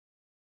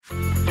Hey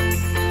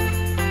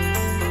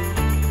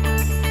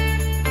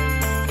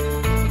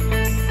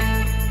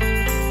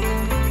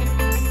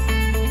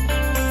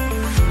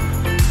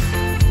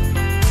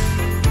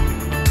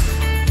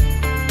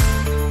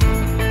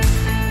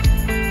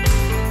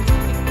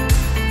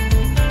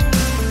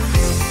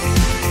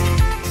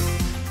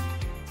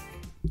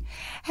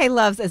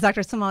loves, it's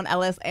Dr. Simone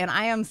Ellis, and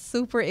I am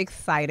super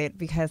excited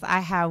because I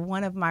have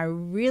one of my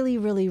really,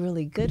 really,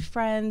 really good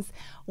friends,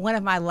 one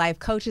of my life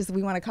coaches,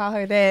 we want to call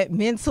her that,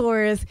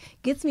 mentors,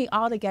 gets me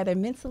all together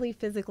mentally,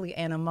 physically,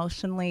 and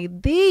emotionally,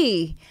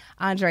 the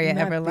Andrea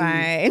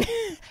Everline.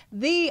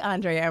 The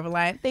Andrea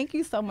Everline. Thank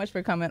you so much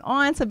for coming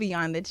on to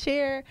Beyond the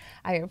Chair.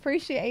 I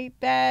appreciate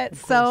that.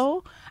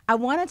 So I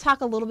want to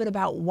talk a little bit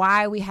about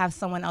why we have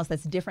someone else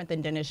that's different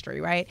than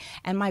dentistry, right?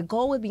 And my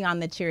goal with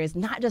Beyond the Chair is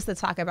not just to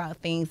talk about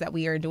things that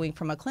we are doing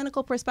from a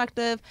clinical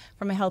perspective,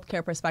 from a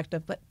healthcare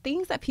perspective, but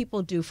things that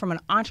people do from an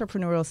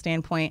entrepreneurial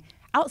standpoint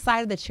outside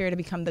of the chair to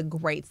become the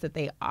greats that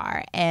they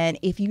are. And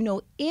if you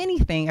know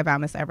anything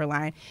about Miss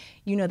Everline,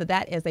 you know that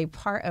that is a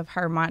part of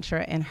her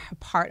mantra and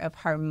part of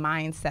her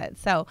mindset.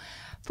 So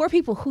for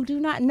people who do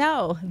not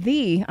know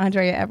the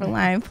Andrea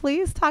Everline,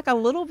 please talk a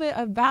little bit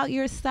about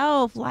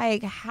yourself.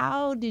 Like,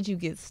 how did you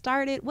get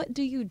started? What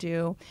do you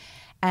do?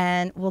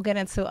 And we'll get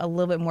into a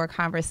little bit more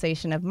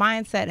conversation of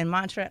mindset and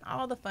mantra and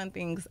all the fun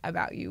things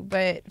about you.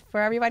 But for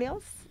everybody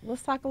else,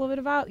 let's talk a little bit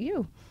about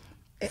you.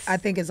 I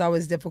think it's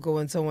always difficult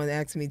when someone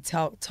asks me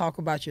talk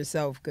about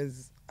yourself,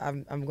 because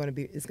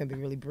it's gonna be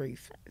really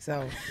brief.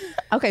 So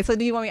okay, so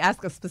do you want me to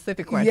ask a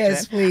specific question?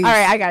 Yes, please. All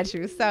right, I got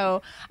you.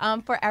 So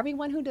for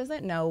everyone who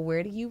doesn't know,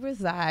 where do you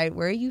reside?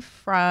 Where are you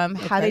from?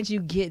 Okay. How did you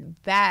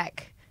get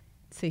back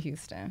to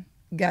Houston?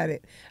 Got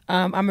it.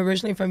 I'm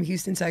originally from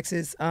Houston,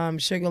 Texas,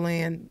 Sugar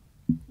Land.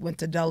 Went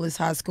to Dulles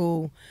High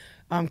School,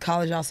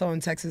 college also in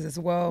Texas as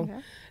well. Okay.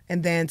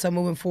 And then so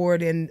moving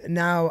forward, and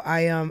now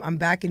I'm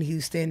back in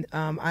Houston.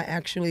 I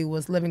actually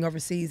was living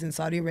overseas in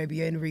Saudi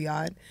Arabia in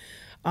Riyadh,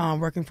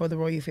 working for the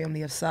royal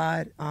family of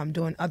Saud,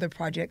 doing other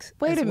projects.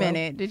 Wait a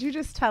minute, did you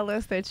just tell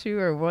us that you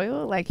were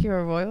royal? Like you're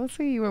a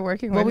royalty? You were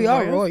working with Well, we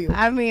royals? are royal.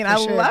 I mean, I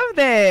love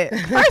that.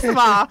 First of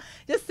all,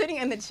 just sitting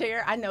in the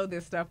chair, I know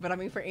this stuff, but I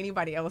mean, for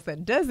anybody else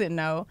that doesn't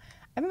know,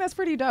 I think that's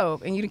pretty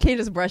dope, and you can't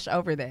just brush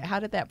over that. How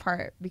did that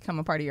part become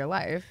a part of your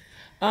life?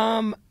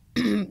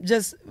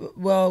 Just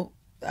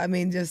I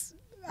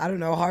don't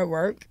know, hard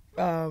work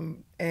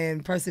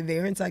and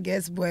perseverance, I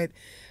guess. But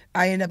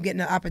I ended up getting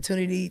an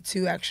opportunity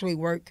to actually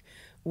work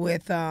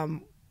with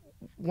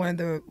one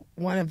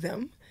of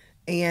them,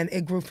 and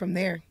it grew from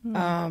there.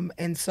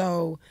 And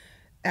so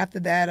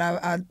after that,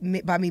 I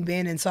by me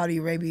being in Saudi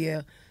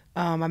Arabia,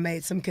 I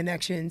made some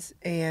connections,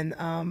 and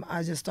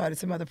I just started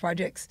some other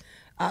projects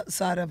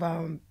outside of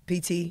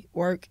PT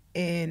work.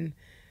 And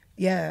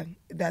yeah,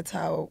 that's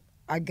how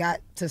I got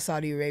to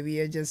Saudi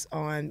Arabia, just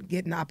on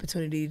getting the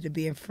opportunity to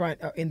be in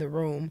front in the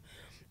room.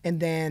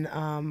 And then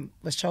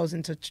was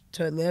chosen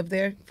to live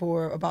there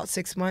for about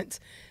 6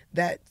 months.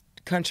 That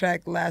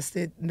contract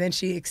lasted, and then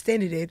she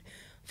extended it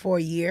for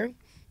a year.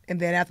 And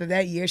then after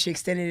that year, she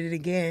extended it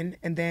again.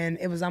 And then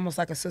it was almost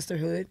like a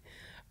sisterhood.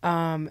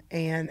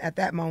 And at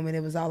that moment,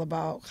 it was all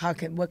about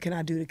what can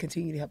I do to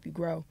continue to help you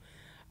grow.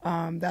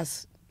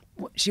 That's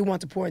what she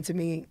wanted to pour into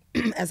me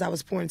as I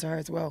was pouring to her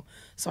as well.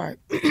 Sorry.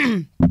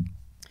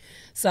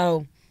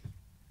 So,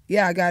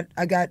 yeah,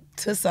 I got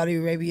to Saudi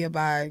Arabia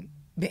by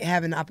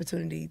having the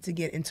opportunity to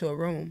get into a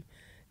room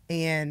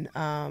and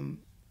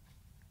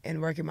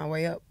working my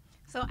way up.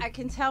 So I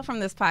can tell from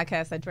this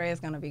podcast that Dre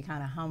is going to be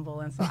kind of humble,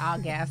 and so I'll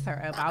gas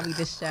her up. I'll be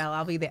the shell.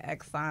 I'll be the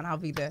Exxon. I'll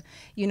be the,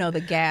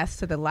 the gas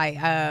to the light.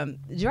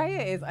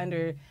 Drea is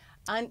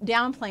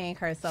downplaying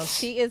herself.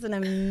 She is an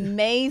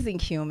amazing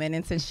human,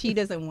 and since she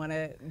doesn't want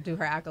to do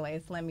her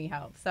accolades, let me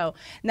help. So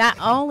not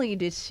only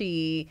did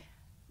she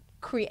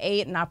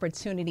create an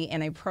opportunity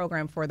and a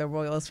program for the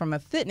Royals from a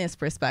fitness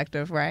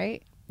perspective,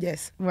 right?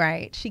 Yes.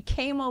 Right. She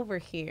came over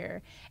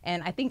here,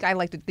 and I think I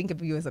like to think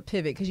of you as a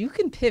pivot, because you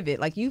can pivot.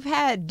 Like, you've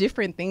had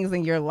different things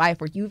in your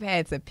life where you've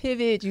had to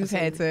pivot, you've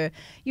had to,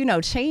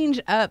 change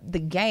up the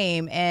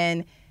game.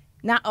 And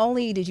not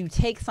only did you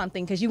take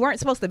something, because you weren't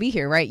supposed to be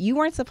here, right? You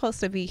weren't supposed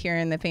to be here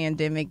in the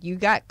pandemic. You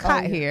got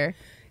caught here.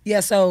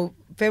 Yeah, so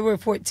February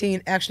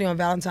 14th, actually on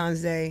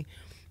Valentine's Day,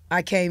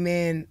 I came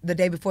in the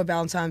day before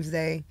Valentine's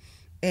Day,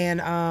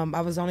 and I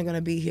was only going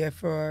to be here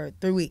for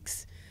 3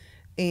 weeks.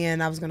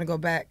 And I was going to go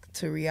back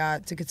to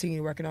Riyadh to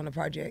continue working on the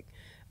project.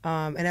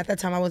 And at that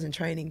time, I wasn't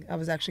training. I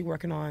was actually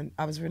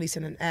I was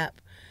releasing an app.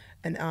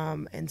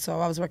 And so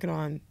I was working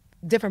on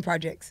different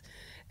projects.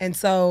 And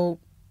so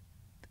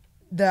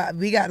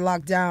we got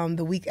locked down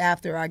the week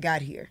after I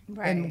got here.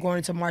 Right. And going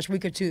into March,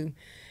 week or two.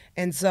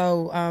 And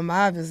so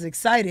I was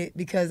excited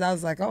because I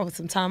was like, oh,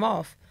 some time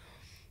off.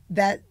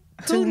 That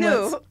 2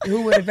 months,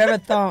 who would have ever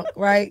thought,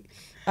 right,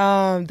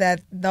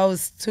 that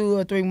those 2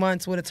 or 3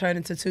 months would have turned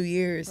into 2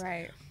 years.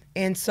 Right.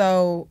 And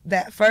so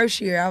that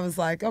first year, I was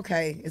like,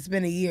 okay, it's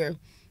been a year.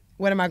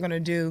 What am I going to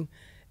do?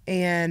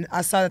 And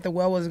I saw that the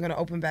well wasn't going to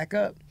open back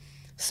up.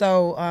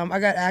 So I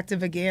got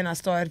active again. I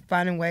started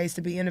finding ways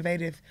to be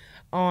innovative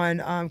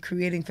on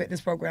creating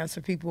fitness programs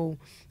for people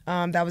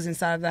that was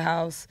inside of the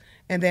house.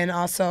 And then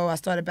also I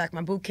started back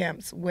my boot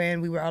camps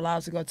when we were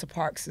allowed to go to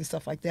parks and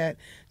stuff like that,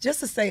 just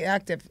to stay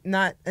active. And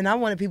I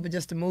wanted people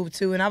just to move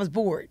too, and I was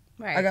bored.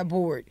 Right. I got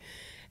bored.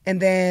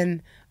 And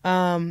then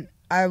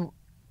I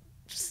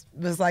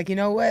was like, you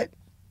know what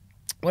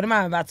am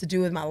I about to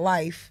do with my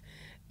life?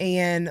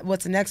 And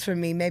what's next for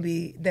me?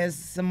 Maybe there's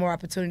some more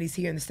opportunities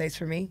here in the States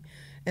for me,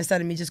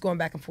 instead of me just going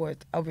back and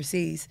forth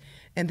overseas.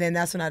 And then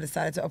that's when I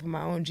decided to open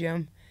my own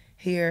gym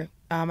here.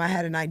 I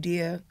had an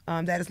idea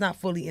that is not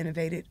fully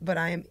innovated, but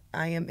I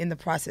am in the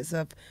process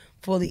of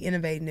fully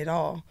innovating it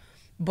all.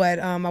 But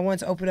I wanted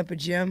to open up a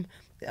gym,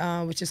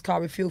 which is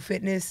called Refuel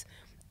Fitness,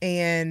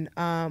 and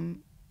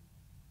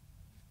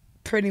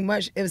pretty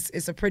much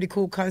it's a pretty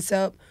cool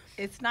concept.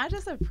 It's not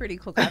just a pretty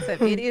cool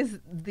concept. It is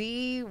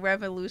the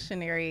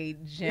revolutionary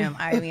gym.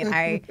 I mean,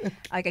 I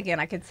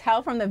could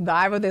tell from the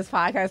vibe of this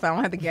podcast, I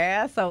don't have the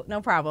gas, so no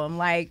problem.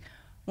 Like,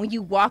 when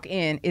you walk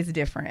in, it's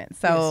different.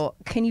 So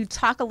Can you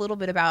talk a little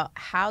bit about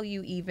how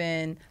you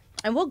even,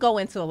 and we'll go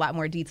into a lot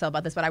more detail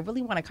about this, but I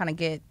really want to kind of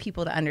get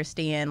people to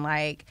understand,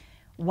 like,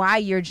 why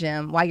your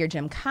gym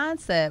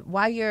concept,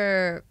 why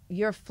your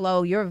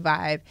flow, your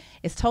vibe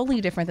is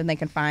totally different than they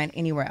can find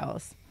anywhere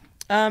else.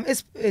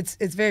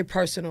 It's very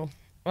personal.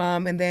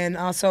 And then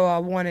also I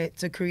wanted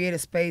to create a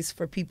space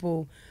for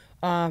people.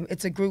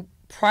 It's a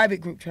private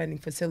group training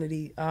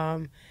facility.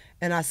 And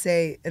I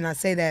say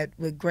that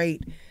with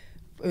great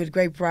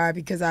pride,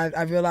 because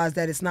I realize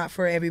that it's not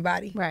for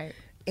everybody. Right.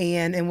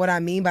 And what I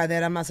mean by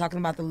that, I'm not talking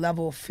about the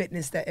level of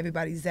fitness that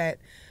everybody's at.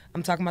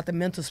 I'm talking about the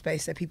mental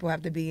space that people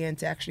have to be in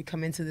to actually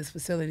come into this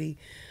facility.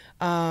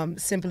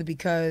 Simply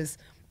because,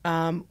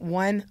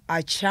 one,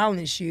 I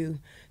challenge you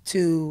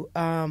to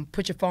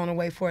put your phone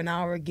away for an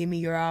hour, give me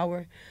your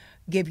hour,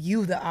 give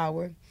you the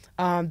hour.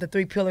 The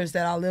 3 pillars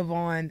that I live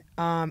on,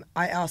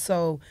 I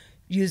also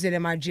use it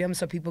in my gym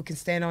so people can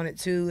stand on it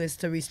too, is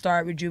to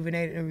restart,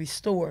 rejuvenate, and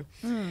restore.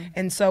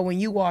 And so when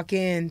you walk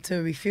in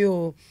to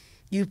refuel,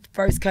 you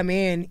first come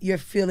in, you're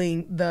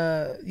feeling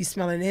you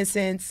smelling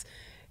incense,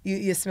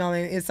 you're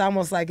smelling, it's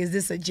almost like, is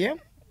this a gym?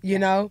 You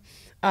know?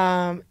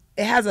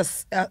 It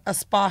has a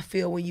spa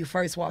feel when you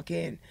first walk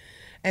in.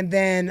 And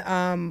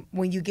then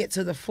when you get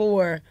to the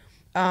floor,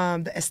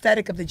 the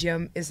aesthetic of the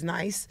gym is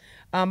nice.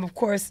 Of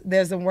course,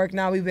 there's some work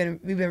now. We've been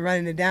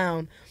running it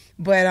down,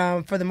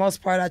 but for the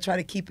most part, I try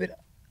to keep it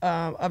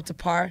up to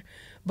par.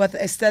 But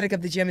the aesthetic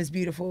of the gym is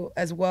beautiful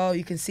as well.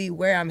 You can see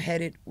where I'm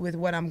headed with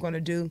what I'm going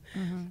to do.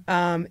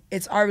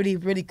 It's already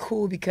really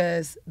cool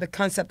because the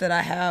concept that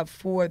I have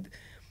for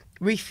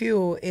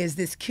Refuel is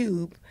this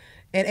cube.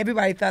 And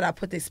everybody thought I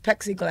put this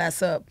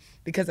plexiglass up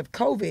because of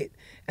COVID.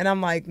 And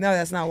I'm like, no,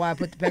 that's not why I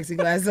put the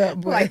plexiglass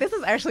up. But like, this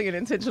is actually an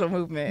intentional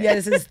movement. Yeah,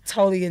 this is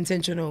totally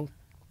intentional.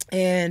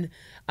 And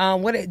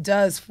what it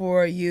does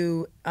for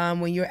you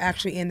when you're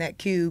actually in that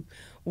cube,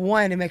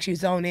 one, it makes you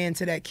zone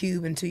into that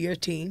cube and to your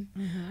team.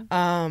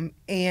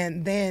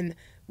 And then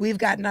we've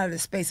gotten out of the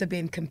space of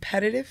being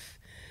competitive.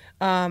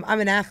 I'm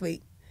an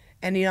athlete.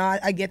 And, you know,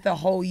 I get the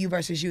whole you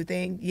versus you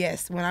thing.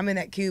 Yes, when I'm in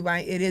that cube,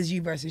 it is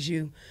you versus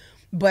you.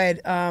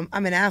 But I'm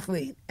an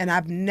athlete, and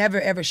I've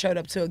never, ever showed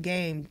up to a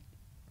game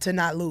to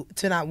not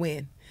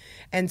win.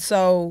 And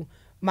so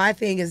my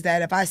thing is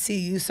that if I see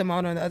you,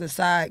 Simone, on the other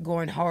side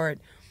going hard,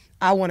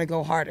 I want to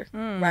go harder,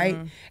 right?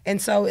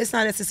 And so it's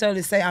not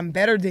necessarily to say I'm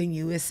better than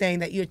you. It's saying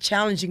that you're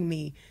challenging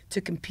me to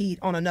compete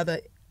on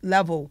another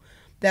level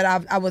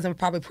that I wasn't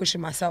probably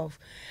pushing myself.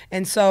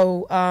 And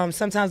so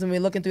sometimes when we're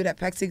looking through that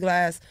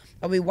plexiglass,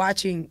 or we're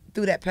watching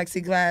through that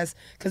plexiglass,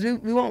 because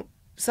we won't,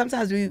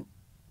 sometimes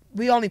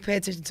we only pay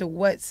attention to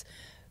what's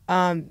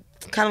kind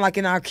of like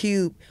in our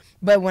cube.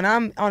 But when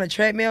I'm on a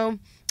treadmill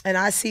and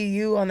I see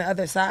you on the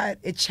other side,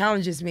 it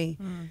challenges me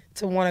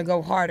to want to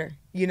go harder,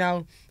 you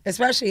know,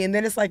 especially. And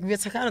then it's like we're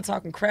kind of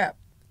talking crap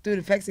through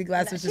the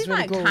plexiglass, which is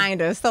really cool.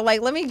 Kind of. So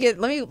like, let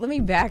me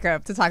back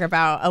up to talk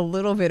about a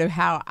little bit of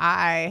how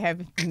I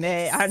have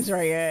met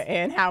Andrea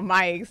and how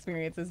my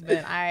experience has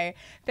been. I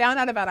found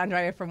out about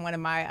Andrea from one of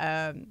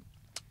my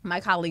my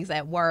colleagues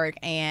at work,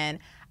 and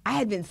I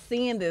had been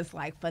seeing this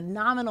like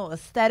phenomenal,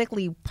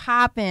 aesthetically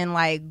popping,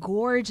 like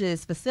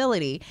gorgeous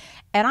facility.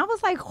 And I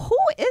was like,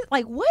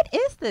 what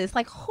is this?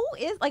 Like,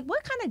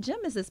 what kind of gym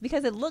is this?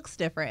 Because it looks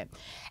different.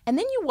 And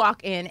then you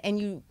walk in and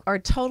you are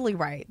totally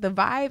right. The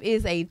vibe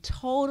is a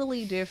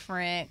totally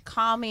different,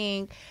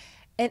 calming,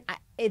 and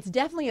it's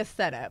definitely a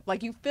setup.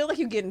 Like, you feel like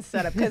you're getting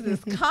set up because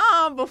it's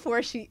calm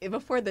before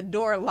the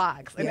door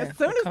locks. And as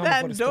soon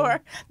as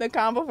the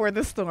calm before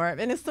the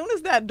storm. And as soon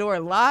as that door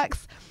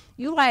locks,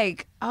 you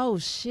like, oh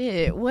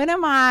shit, what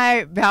am I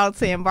about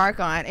to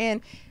embark on?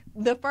 And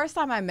the first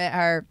time I met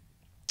her,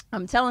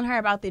 I'm telling her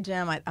about the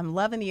gym. I'm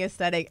loving the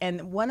aesthetic.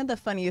 And one of the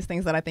funniest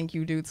things that I think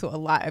you do to a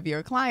lot of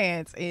your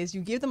clients is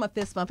you give them a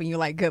fist bump and you're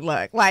like, good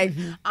luck. Like,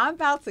 I'm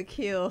about to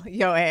kill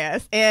your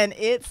ass. And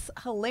it's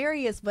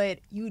hilarious, but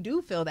you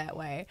do feel that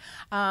way.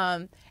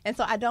 And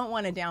so I don't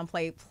want to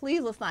downplay.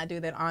 Please, let's not do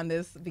that on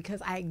this,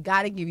 because I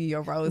got to give you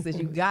your roses.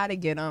 You got to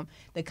get them.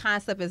 The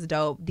concept is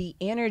dope. The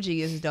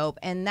energy is dope.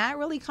 And that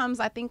really comes,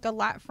 I think, a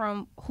lot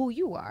from who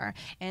you are.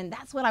 And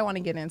that's what I want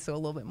to get into a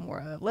little bit more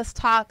of. Let's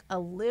talk a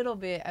little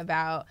bit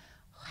about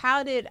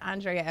how did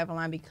Andrea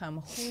Everline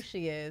become who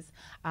she is?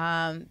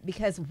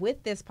 Because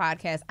with this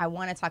podcast, I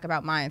want to talk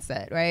about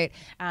mindset, right?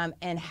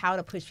 And how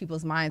to push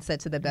people's mindset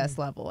to the best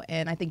level.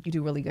 And I think you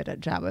do a really good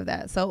job of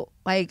that. So,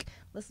 like,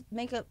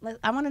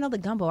 I want to know the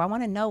gumbo. I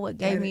want to know what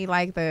gave me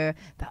like the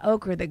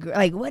okra,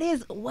 like what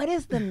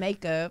is the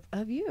makeup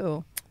of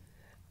you?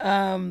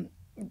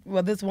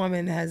 Well, this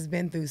woman has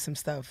been through some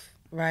stuff,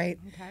 right?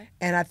 Okay.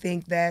 And I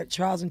think that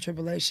trials and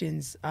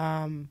tribulations,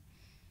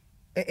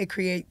 it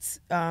creates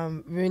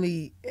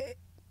really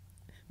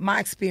my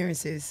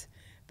experiences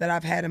that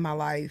I've had in my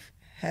life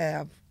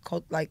have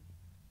like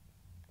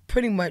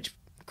pretty much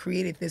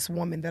created this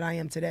woman that I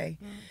am today.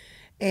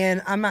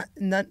 And I'm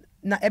not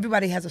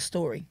everybody has a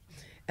story,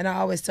 and I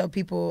always tell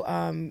people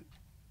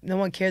no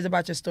one cares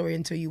about your story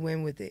until you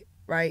win with it,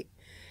 right?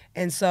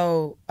 And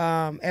so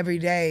every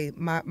day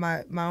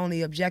my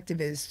only objective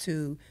is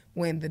to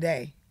win the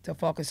day, to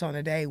focus on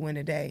the day, win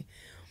the day.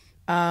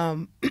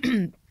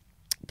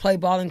 Play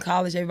ball in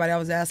college. Everybody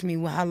always asks me,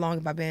 well, how long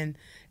have I been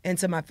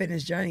into my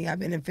fitness journey? I've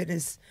been in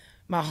fitness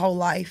my whole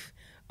life.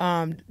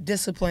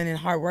 Discipline and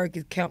hard work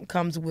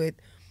comes with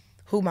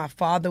who my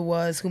father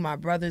was, who my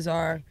brothers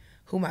are,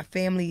 who my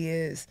family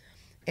is.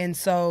 And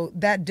so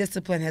that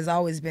discipline has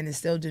always been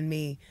instilled in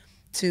me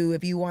to,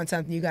 if you want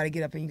something, you got to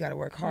get up and you got to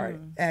work hard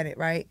at it,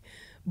 right?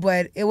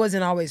 But it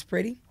wasn't always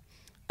pretty.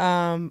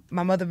 When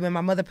my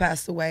mother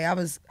passed away,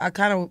 I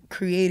kind of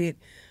created,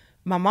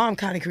 my mom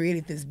kind of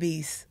created this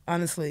beast,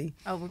 honestly.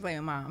 Oh, we're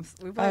blaming moms.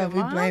 We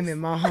blaming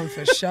moms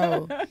for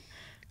sure.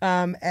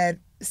 At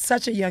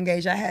such a young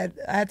age, I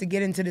had to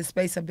get into this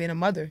space of being a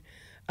mother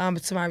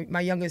to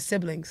my younger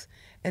siblings.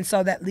 And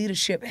so that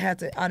leadership had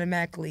to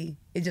automatically,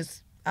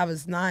 I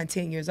was 9,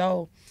 10 years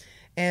old.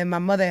 And my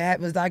mother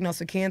was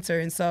diagnosed with cancer.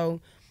 And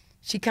so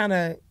she kind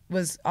of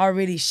was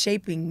already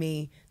shaping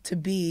me to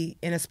be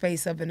in a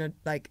space of,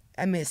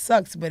 it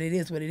sucks, but it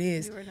is what it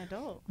is. You were an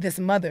adult. This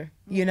mother,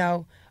 you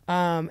know,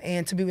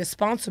 and to be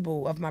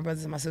responsible of my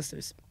brothers and my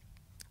sisters.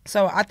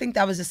 So I think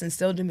that was just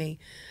instilled in me.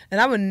 And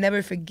I would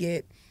never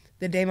forget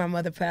the day my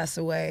mother passed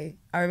away.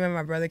 I remember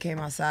my brother came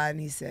outside and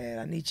he said,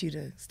 I need you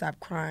to stop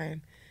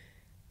crying.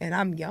 And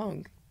I'm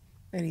young.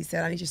 And he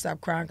said, I need you to stop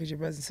crying because your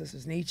brothers and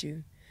sisters need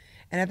you.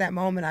 And at that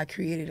moment, I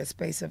created a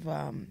space of,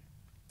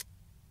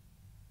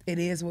 it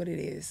is what it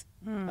is.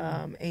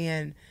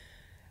 And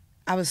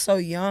I was so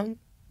young,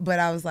 but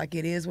I was like,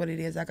 it is what it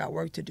is. I got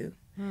work to do.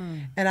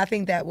 And I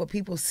think that what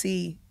people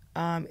see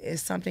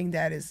is something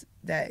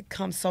that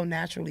comes so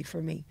naturally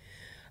for me,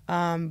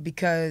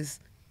 because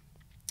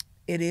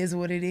it is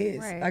what it is.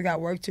 Right. I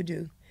got work to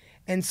do.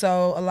 And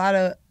so a lot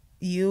of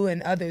you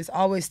and others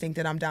always think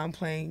that I'm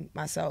downplaying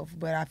myself,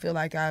 but I feel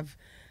like I've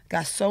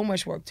got so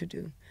much work to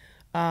do.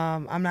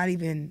 I'm not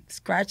even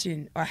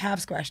scratching or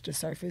have scratched the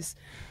surface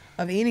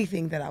of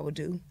anything that I would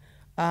do.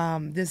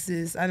 And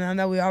I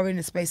know we're already in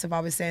the space of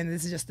always saying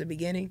this is just the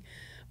beginning,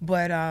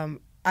 but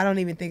I don't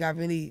even think I've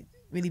really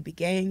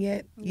began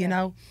yet, you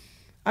know.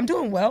 I'm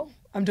doing well.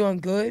 I'm doing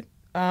good.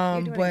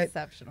 You're doing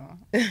exceptional.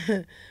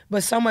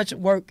 But so much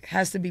work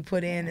has to be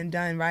put in and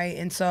done, right?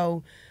 And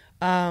so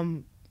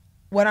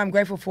what I'm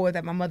grateful for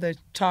that my mother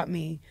taught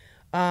me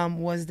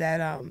was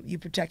that you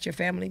protect your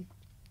family,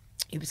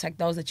 you protect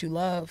those that you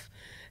love,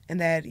 and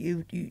that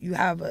you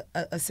have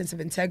a sense of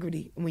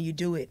integrity when you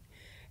do it.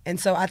 And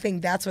so I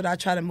think that's what I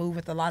try to move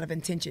with a lot of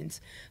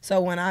intentions.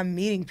 So when I'm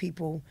meeting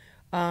people,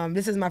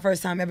 this is my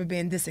first time ever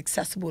being this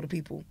accessible to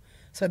people.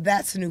 So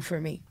that's new for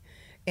me.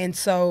 And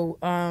so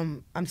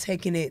I'm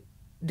taking it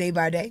day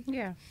by day.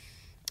 Yeah.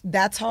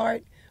 That's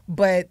hard.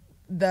 But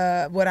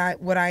what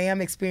I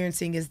am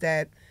experiencing is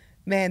that,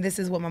 man, this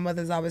is what my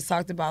mother's always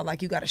talked about.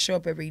 Like, you got to show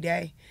up every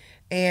day.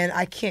 And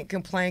I can't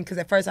complain, because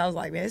at first I was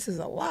like, man, this is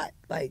a lot.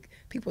 Like,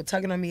 people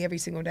tugging on me every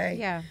single day.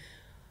 Yeah.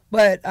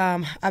 But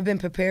I've been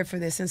prepared for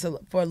this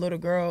for a little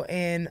girl.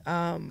 And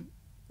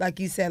like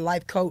you said,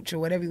 life coach or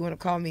whatever you want to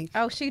call me.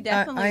 Oh, she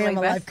definitely. I am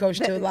a life coach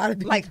to a lot of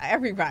people. Like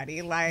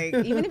everybody. Like,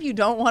 even if you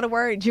don't want a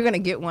word, you're going to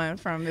get one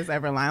from Ms.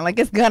 Everline. Like,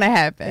 it's going to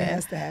happen. It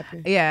has to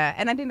happen. Yeah.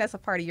 And I think that's a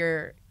part of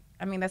your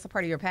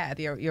path,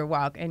 your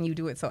walk, and you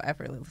do it so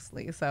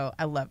effortlessly. So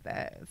I love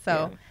that.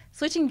 So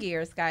switching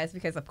gears, guys,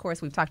 because of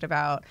course we've talked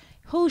about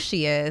who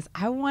she is.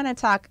 I want to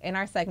talk in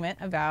our segment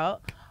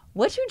about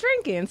what you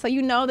drinking. So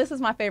this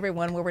is my favorite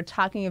one, where we're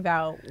talking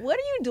about what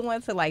are you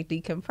doing to like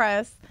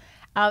decompress.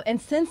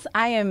 And since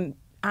I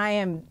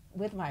am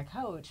with my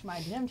coach,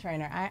 my gym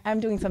trainer, I'm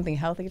doing something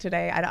healthy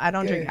today. I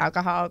don't drink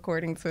alcohol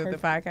according to the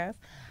podcast.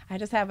 I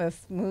just have a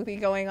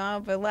smoothie going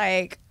on, but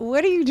like,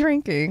 what are you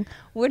drinking?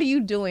 What are you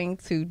doing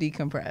to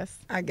decompress?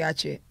 I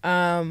got you.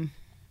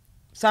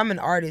 So I'm an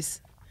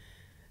artist,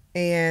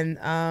 and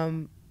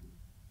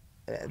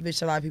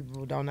which a lot of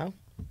people don't know.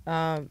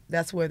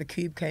 That's where the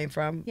cube came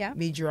from. Yeah.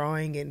 Me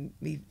drawing and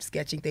me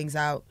sketching things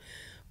out.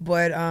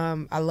 But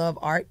I love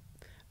art.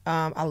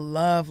 I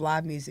love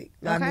live music.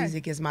 Live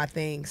music is my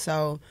thing.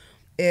 So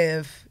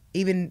if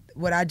even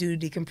what I do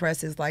to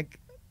decompress is like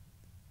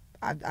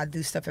I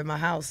do stuff in my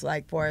house,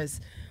 like for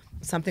as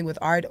something with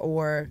art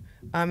or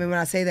and when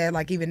I say that,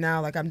 like even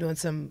now, like I'm doing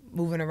some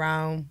moving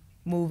around,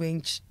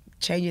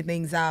 changing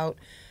things out,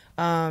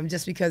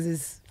 just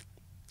because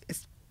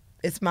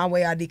it's my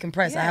way I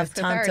decompress. I have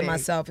time to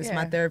myself. It's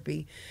my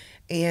therapy.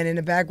 And in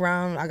the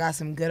background, I got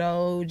some good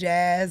old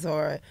jazz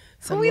or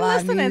some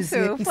live music. Who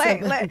we listening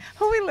to?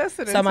 Who we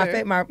listening to? So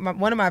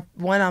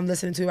one I'm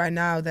listening to right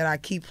now that I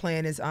keep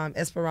playing is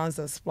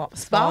Esperanza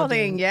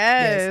Spalding.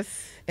 Yes.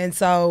 And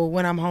so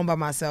when I'm home by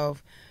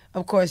myself,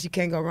 of course you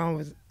can't go wrong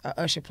with a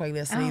Usher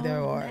playlist either,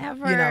 or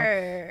never. you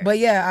know. But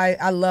yeah,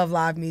 I love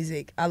live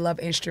music. I love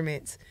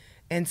instruments,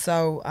 and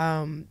so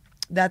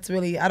that's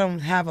really, I don't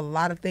have a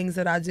lot of things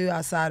that I do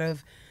outside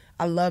of,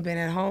 I love being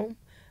at home.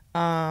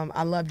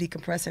 I love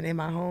decompressing in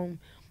my home,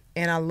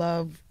 and I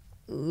love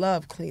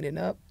cleaning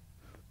up.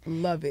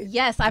 Love it.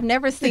 Yes, I've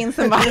never seen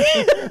somebody.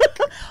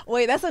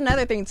 Wait, that's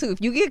another thing too.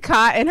 If you get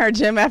caught in her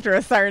gym after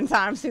a certain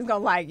time, she's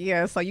gonna like,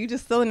 yeah. So you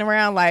just sitting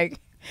around like,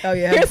 oh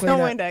yeah, here's some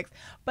Windex.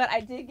 But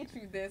I did get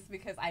you this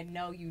because I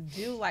know you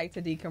do like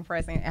to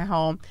decompress at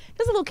home.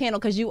 Just a little candle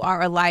because you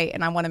are a light,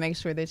 and I want to make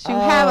sure that you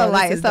have a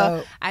light. So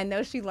dope. I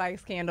know she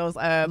likes candles,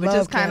 but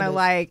just kind of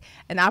like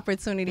an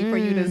opportunity for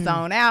you to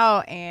zone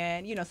out.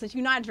 And you know, since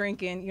you're not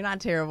drinking, you're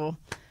not terrible.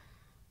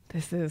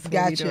 This is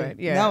what we do it.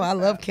 Yeah. No, I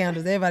love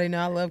candles. Everybody know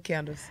I love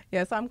candles.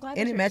 Yeah, so I'm glad.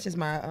 And it matches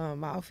my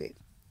my outfit.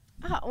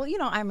 Well, you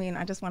know, I mean,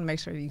 I just want to make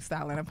sure you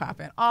styling and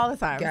popping all the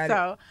time.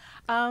 So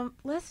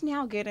let's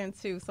now get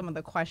into some of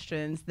the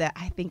questions that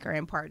I think are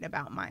important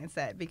about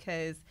mindset,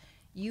 because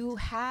you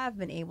have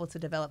been able to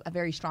develop a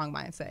very strong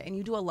mindset, and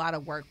you do a lot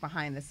of work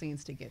behind the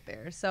scenes to get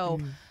there. So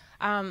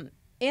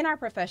in our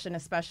profession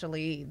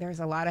especially, there's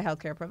a lot of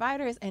healthcare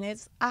providers, and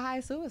it's a high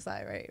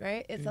suicide rate,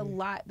 right? It's a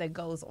lot that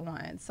goes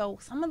on. So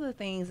some of the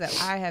things that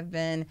I have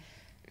been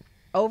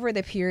over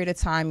the period of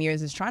time,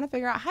 years, is trying to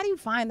figure out, how do you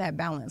find that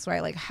balance,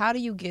 right? Like, how do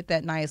you get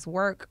that nice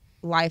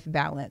work-life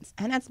balance?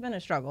 And that's been a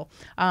struggle.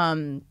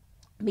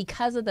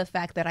 Because of the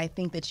fact that I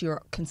think that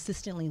you're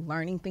consistently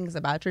learning things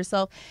about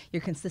yourself,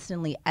 you're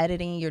consistently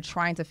editing, you're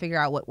trying to figure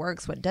out what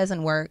works, what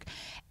doesn't work.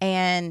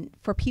 And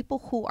for people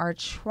who are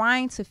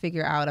trying to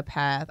figure out a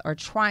path or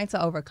trying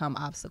to overcome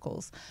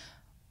obstacles,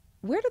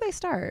 where do they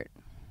start?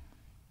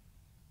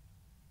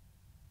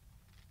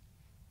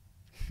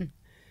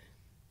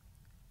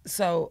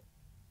 So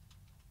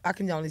I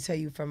can only tell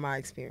you from my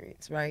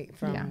experience, right?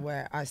 From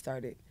where I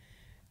started.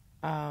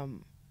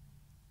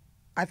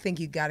 I think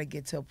you got to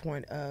get to a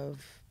point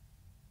of,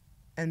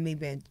 and me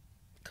being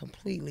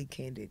completely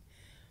candid,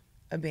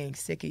 of being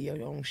sick of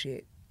your own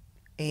shit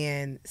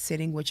and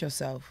sitting with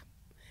yourself.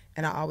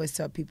 And I always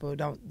tell people,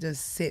 don't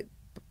just sit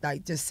by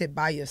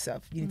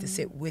yourself. You need to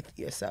sit with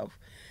yourself.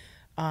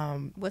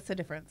 What's the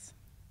difference?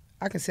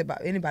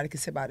 Anybody can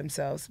sit by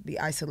themselves, be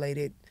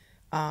isolated.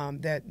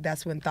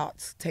 That's when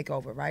thoughts take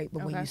over, right?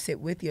 But when you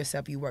sit with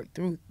yourself, you work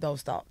through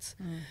those thoughts.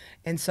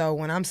 And so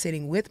when I'm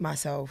sitting with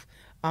myself,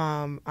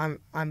 I'm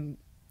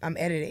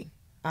editing.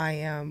 I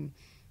am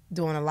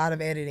doing a lot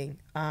of editing.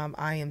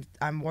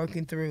 I'm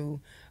working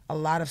through a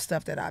lot of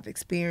stuff that I've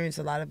experienced,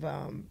 a lot of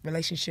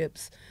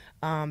relationships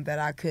that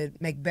I could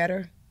make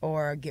better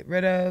or get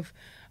rid of.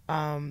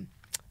 I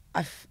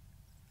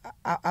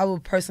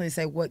would personally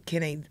say,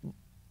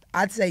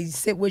 I'd say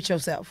sit with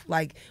yourself.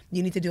 Like,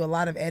 you need to do a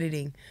lot of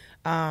editing.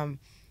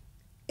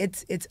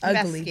 It's ugly.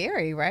 That's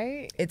scary,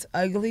 right? It's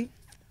ugly.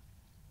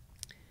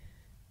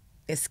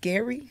 It's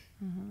scary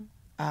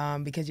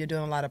because you're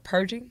doing a lot of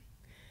purging.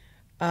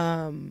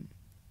 You're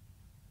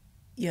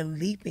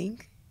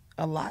leaping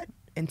a lot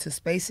into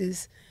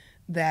spaces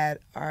that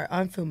are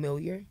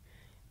unfamiliar.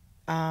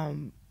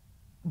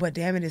 But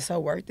damn it, it's so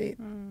worth it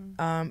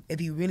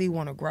if you really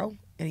want to grow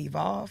and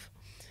evolve.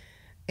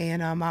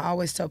 And I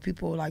always tell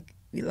people, like,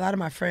 a lot of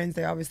my friends,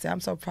 they always say, I'm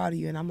so proud of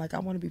you. And I'm like, I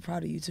want to be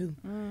proud of you too.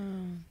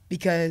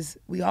 Because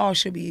we all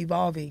should be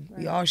evolving. Right.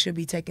 We all should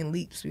be taking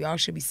leaps. We all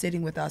should be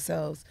sitting with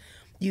ourselves.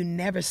 You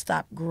never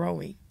stop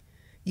growing.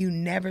 You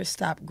never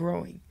stop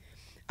growing.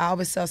 I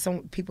always tell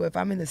some people, if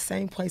I'm in the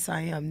same place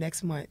I am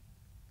next month,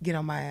 get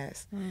on my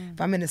ass.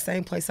 If I'm in the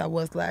same place I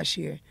was last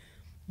year,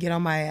 get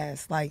on my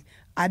ass. Like,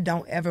 I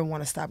don't ever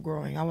want to stop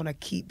growing. I want to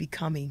keep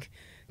becoming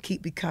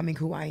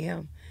who I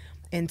am.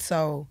 And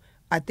so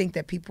I think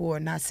that people are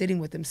not sitting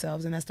with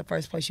themselves, and that's the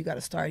first place you got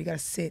to start. You got to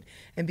sit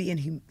and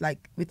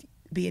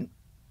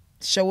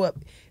show up,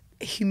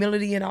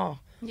 humility and all.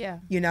 Yeah.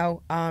 You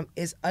know,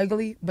 it's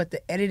ugly, but the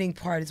editing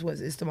part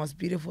is the most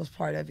beautiful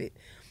part of it.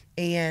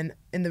 And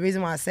the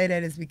reason why I say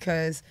that is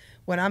because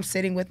when I'm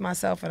sitting with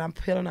myself and I'm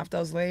peeling off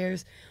those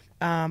layers,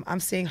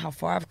 I'm seeing how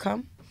far I've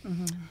come.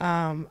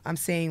 I'm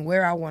seeing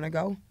where I want to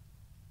go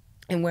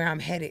and where I'm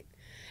headed.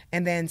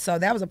 And then, so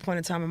that was a point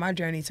in time in my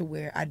journey to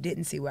where I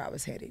didn't see where I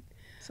was headed.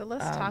 So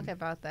let's talk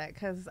about that,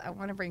 because I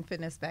want to bring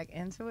fitness back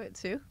into it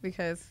too,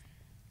 because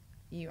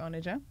you own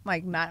a gym.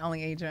 Like, not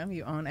only a gym,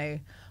 you own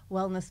a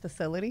wellness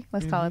facility.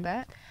 Let's call it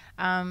that.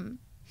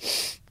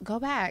 Go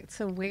back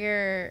to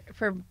where,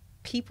 for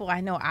people,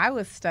 I know I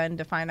was stunned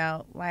to find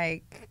out,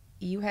 like,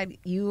 you had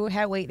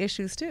weight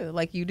issues too.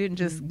 Like, you didn't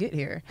just get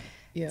here.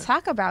 Yeah.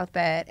 Talk about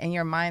that and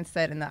your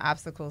mindset and the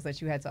obstacles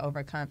that you had to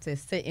overcome to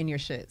sit in your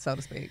shit, so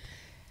to speak.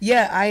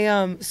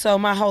 Yeah, so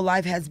my whole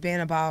life has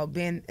been about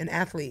being an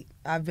athlete.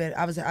 I've been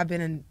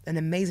an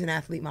amazing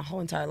athlete my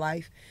whole entire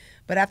life.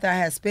 But after I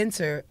had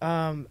Spencer,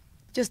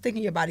 just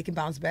thinking your body can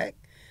bounce back.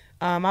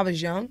 I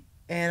was young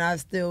and I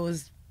still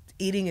was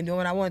eating and doing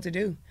what I wanted to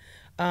do.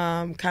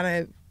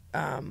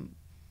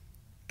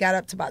 Got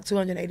up to about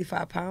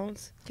 285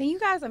 pounds. Can you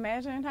guys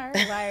imagine her?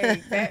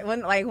 Like, that,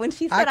 when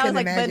she said, I was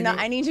like, but no,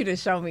 I need you to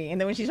show me.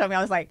 And then when she showed me,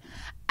 I was like,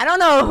 I don't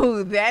know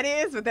who that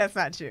is, but that's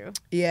not you.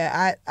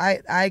 Yeah,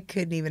 I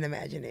couldn't even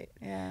imagine it.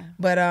 Yeah.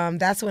 But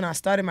that's when I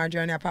started my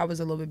journey. I probably was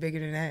a little bit bigger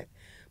than that.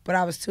 But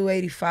I was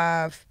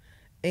 285,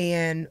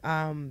 and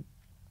I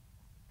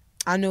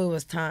knew it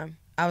was time.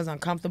 I was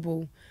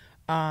uncomfortable.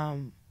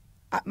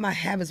 My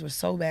habits were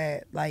so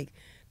bad. Like,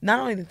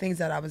 not only the things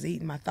that I was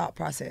eating, my thought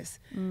process.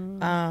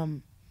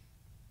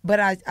 But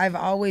I've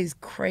always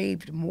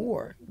craved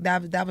more.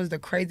 That was the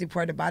crazy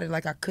part about it.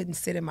 Like, I couldn't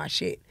sit in my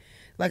shit.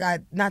 Like,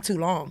 not too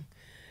long.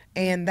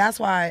 And that's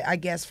why, I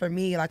guess, for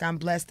me, like, I'm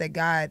blessed that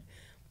God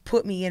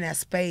put me in that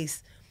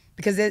space.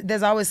 Because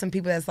there's always some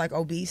people that's, like,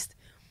 obese.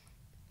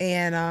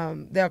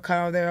 And they're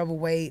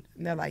overweight.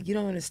 And they're like, you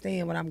don't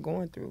understand what I'm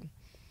going through.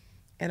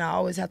 And I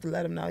always have to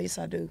let them know, yes,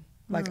 I do.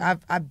 Like,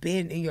 I've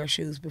been in your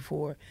shoes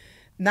before.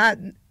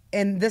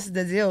 And this is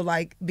the deal,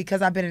 like,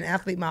 because I've been an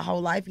athlete my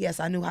whole life,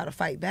 yes, I knew how to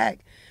fight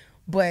back.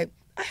 But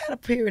I had a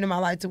period in my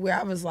life to where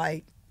I was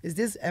like,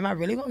 am I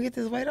really going to get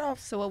this weight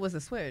off? So what was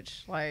the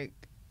switch? Like,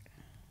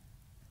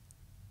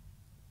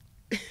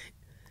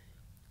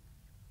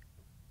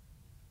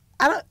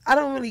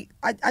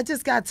 I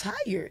just got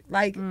tired.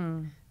 Like,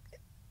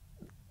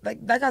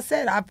 like I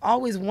said, I've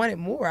always wanted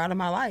more out of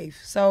my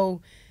life.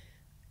 So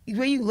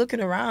when you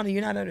looking around and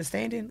you're not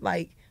understanding,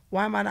 like,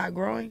 why am I not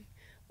growing?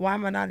 Why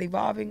am I not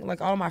evolving?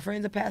 Like, all my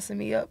friends are passing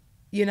me up,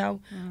 you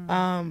know?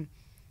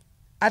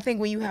 I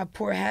think when you have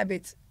poor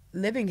habits,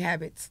 living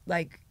habits,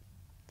 like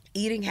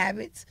eating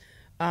habits,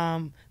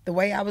 the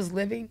way I was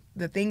living,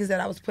 the things that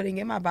I was putting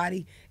in my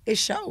body, it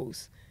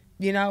shows,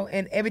 you know?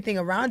 And everything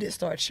around it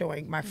starts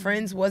showing. My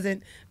friends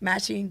wasn't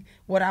matching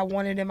what I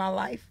wanted in my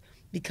life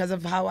because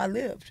of how I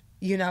lived,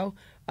 you know?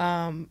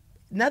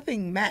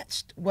 Nothing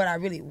matched what I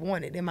really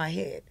wanted in my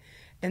head.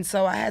 And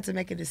so I had to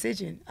make a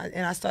decision,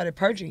 and I started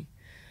purging.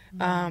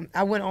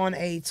 I went on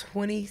a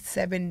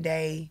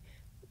 27-day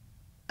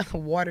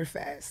water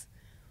fast,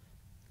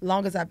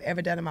 longest I've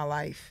ever done in my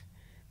life.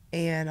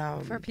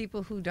 And for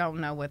people who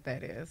don't know what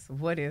that is,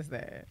 what is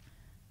that?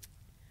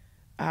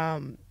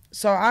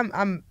 So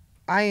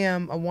I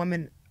am a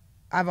woman.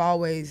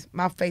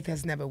 My faith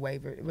has never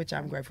wavered, which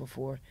I'm grateful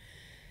for.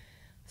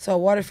 So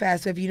water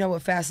fast. So if you know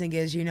what fasting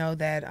is, you know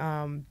that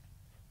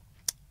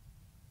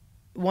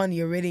one,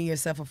 you're ridding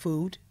yourself of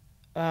food,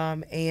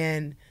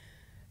 and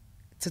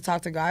to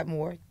talk to God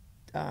more,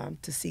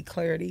 to see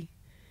clarity,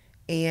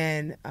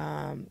 and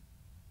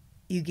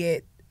you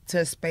get to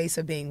a space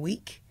of being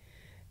weak,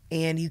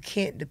 and you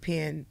can't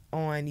depend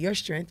on your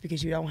strength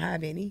because you don't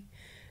have any,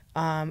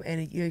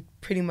 and you're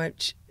pretty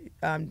much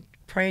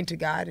praying to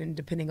God and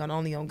depending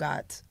only on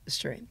God's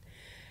strength.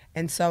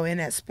 And so in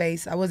that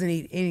space, I wasn't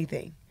eating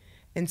anything,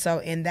 and so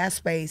in that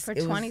space, for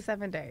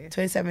 27 days.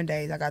 27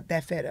 days, I got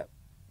that fed up.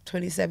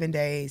 27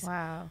 days.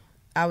 Wow.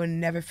 I would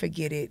never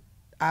forget it.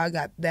 I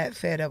got that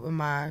fed up with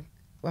my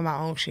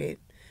own shit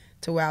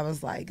to where I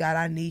was like, God,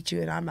 I need you,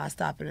 and I'm not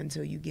stopping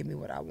until you give me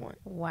what I want.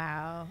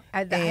 Wow.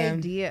 The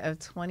idea of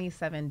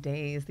 27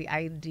 days, the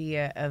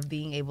idea of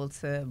being able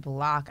to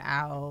block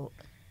out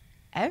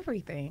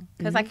everything.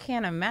 Because I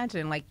can't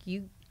imagine, like,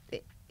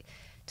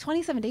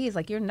 27 days,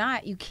 like,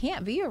 you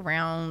can't be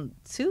around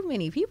too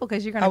many people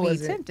because you're going to be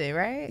tempted,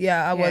 right?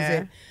 Yeah, I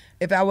wasn't.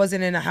 If I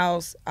wasn't in the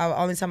house,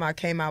 only time I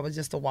came out was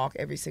just to walk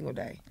every single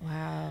day.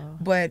 Wow.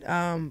 But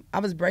I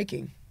was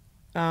breaking.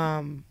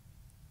 That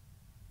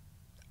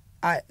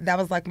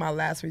was like my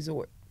last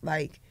resort.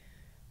 Like,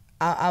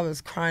 I was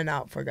crying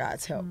out for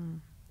God's help.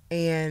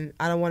 And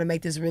I don't want to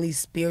make this really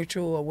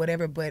spiritual or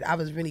whatever, but I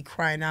was really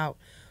crying out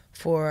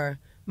for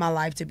my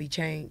life to be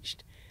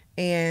changed.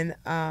 And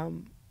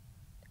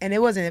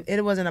it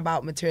wasn't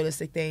about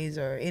materialistic things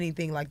or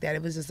anything like that.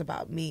 It was just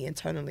about me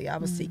internally. I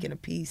was seeking a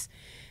peace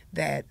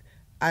that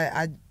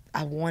I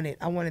wanted.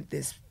 I wanted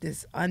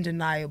this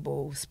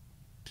undeniable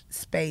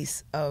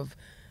space of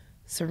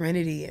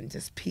serenity and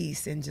just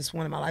peace, and just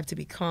wanted my life to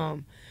be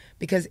calm,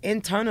 because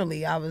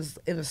internally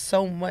it was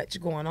so much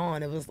going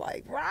on. It was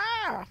like,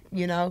 rah,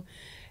 you know,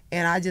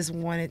 and I just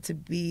wanted to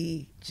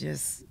be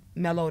just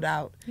mellowed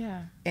out.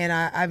 Yeah. And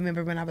I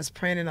remember when I was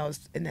praying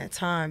in that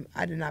time,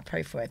 I did not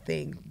pray for a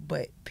thing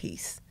but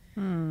peace.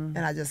 And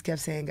I just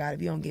kept saying, God,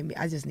 if you don't give me,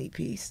 I just need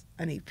peace.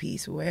 I need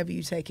peace. Wherever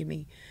you're taking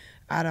me,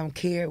 I don't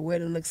care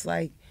what it looks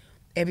like.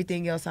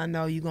 Everything else I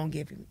know you're going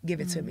to give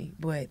it to me.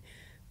 But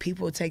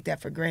people take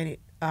that for granted.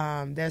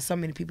 There's so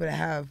many people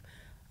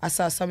I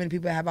saw so many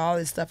people that have all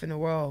this stuff in the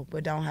world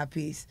but don't have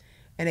peace.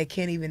 And they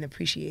can't even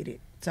appreciate it.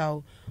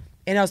 So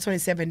in those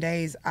 27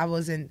 days, I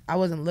wasn't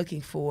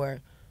looking for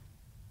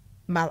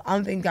I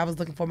don't think I was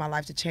looking for my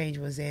life to change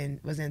was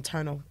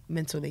internal,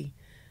 mentally.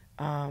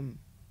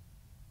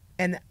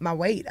 And my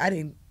weight, I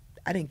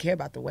didn't care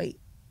about the weight.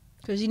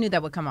 Because you knew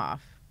that would come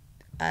off.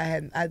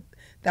 That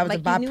was like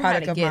a byproduct you knew how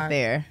to of get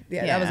there.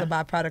 Yeah, that was a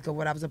byproduct of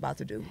what I was about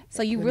to do.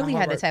 So you really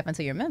had to tap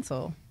into your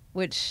mental,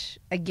 which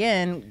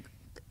again,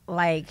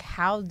 like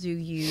how do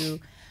you,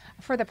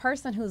 for the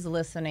person who's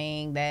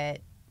listening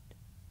that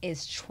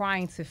is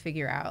trying to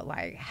figure out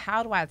like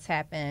how do I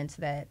tap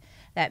into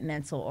that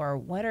mental, or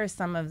what are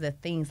some of the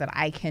things that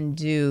I can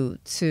do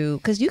to,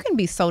 because you can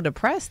be so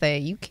depressed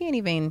that you can't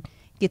even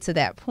get to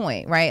that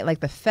point, right? Like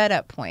the fed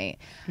up point.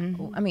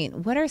 I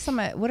mean, what are some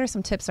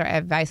tips or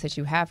advice that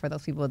you have for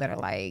those people that are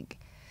like,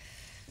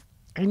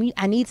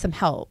 I need some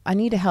help. I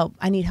need help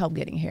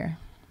getting here.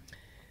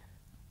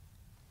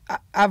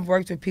 I've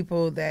worked with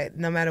people that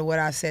no matter what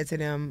I said to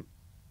them,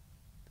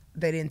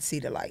 they didn't see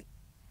the light,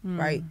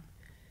 right?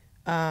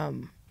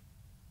 But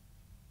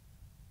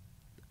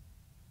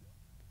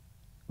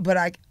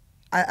I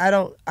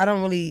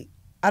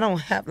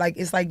don't have, like,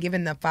 it's like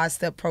giving the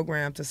 5-step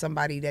program to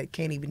somebody that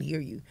can't even hear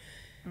you.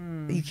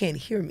 You can't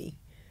hear me.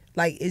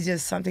 Like, it's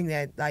just something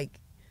that, like,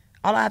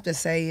 all I have to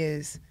say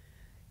is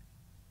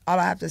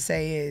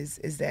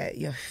that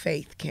your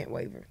faith can't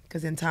waver.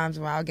 Because in times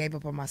when I gave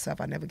up on myself,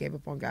 I never gave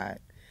up on God.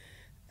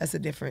 That's two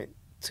different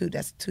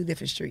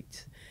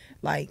streets.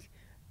 Like,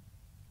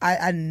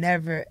 I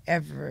never,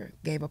 ever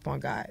gave up on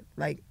God.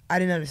 Like, I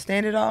didn't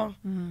understand it all.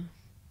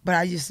 But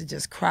I used to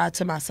just cry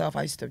to myself.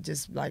 I used to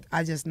just like,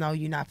 I just know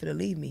you're not going to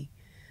leave me.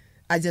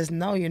 I just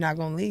know you're not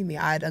going to leave me.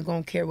 I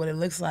don't care what it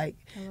looks like.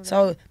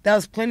 So there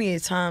was plenty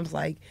of times,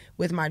 like,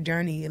 with my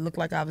journey, it looked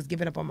like I was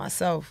giving up on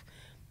myself.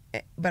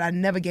 But I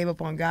never gave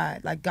up on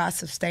God. Like, God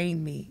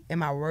sustained me in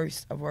my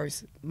worst of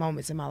worst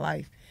moments in my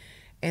life.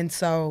 And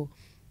so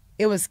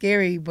it was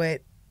scary,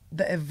 but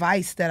the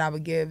advice that I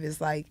would give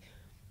is, like,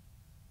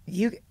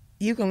 you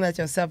can let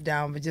yourself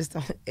down, but just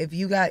don't, if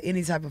you got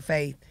any type of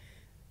faith,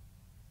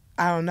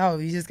 I don't know.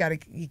 You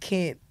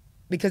can't,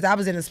 because I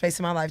was in a space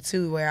in my life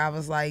too where I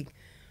was like,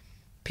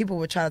 people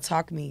would try to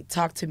talk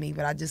to me,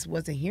 but I just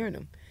wasn't hearing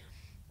them.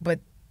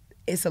 But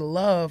it's a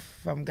love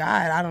from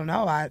God. I don't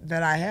know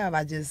that I have.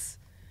 If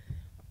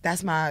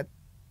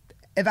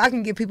I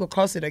can get people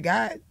closer to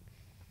God,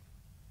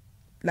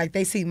 like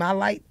they see my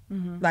light,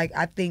 like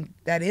I think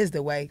that is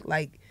the way.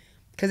 Like,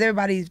 because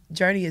everybody's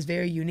journey is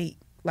very unique.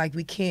 Like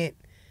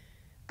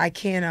I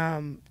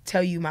can't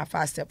tell you my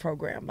 5-step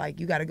program.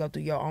 Like, you got to go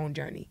through your own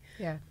journey.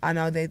 Yeah. I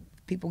know that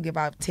people give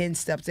out 10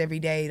 steps every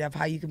day of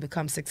how you can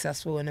become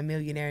successful and a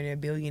millionaire and a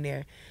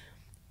billionaire.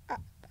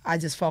 I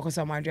just focus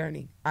on my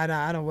journey.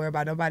 I don't worry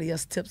about nobody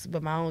else's tips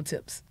but my own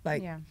tips.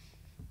 Like,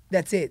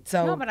 that's it.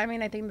 So no, but I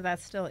mean, I think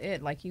that's still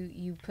it. Like,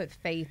 you put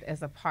faith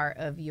as a part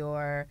of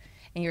your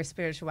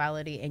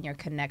spirituality and your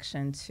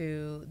connection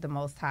to the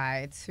Most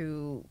High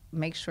to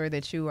make sure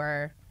that you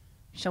are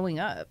showing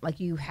up. Like,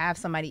 you have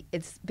somebody,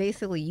 it's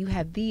basically you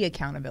have the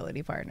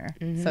accountability partner,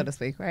 so to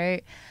speak,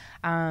 right?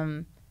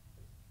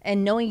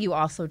 And knowing you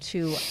also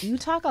too, you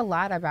talk a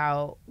lot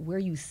about where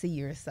you see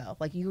yourself.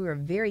 Like, you are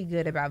very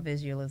good about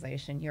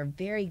visualization. You're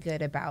very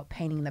good about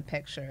painting the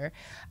picture.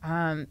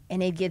 And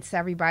it gets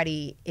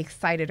everybody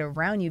excited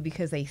around you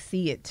because they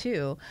see it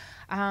too.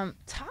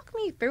 Talk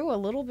me through a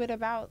little bit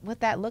about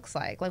what that looks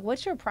like. Like,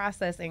 what's your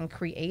process in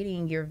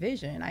creating your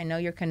vision? I know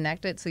you're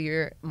connected to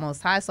your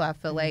Most High, so I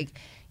feel like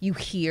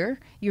you're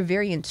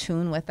very in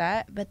tune with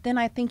that. But then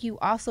I think you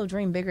also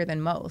dream bigger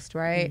than most,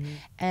 right?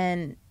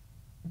 And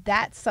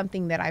that's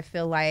something that I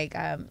feel like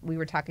we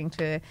were talking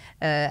to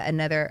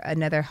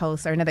another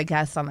host or another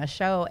guest on the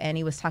show, and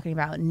he was talking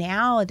about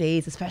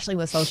nowadays, especially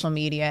with social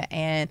media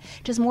and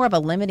just more of a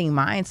limiting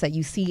mindset.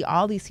 You see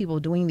all these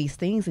people doing these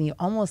things and you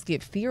almost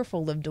get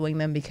fearful of doing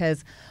them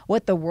because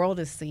what the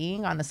world is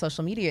seeing on the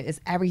social media is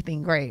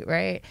everything great,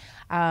 right?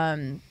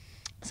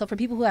 So for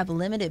people who have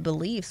limited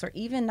beliefs or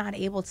even not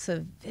able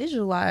to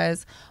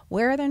visualize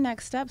where their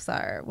next steps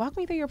are, walk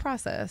me through your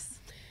process.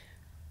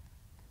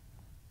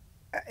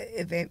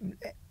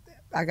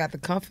 I got the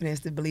confidence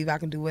to believe I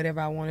can do whatever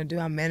I want to do.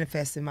 I'm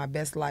manifesting my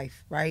best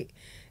life, right?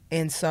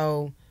 And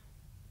so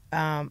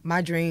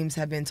my dreams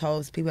have been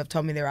told, people have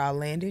told me they're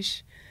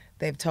outlandish.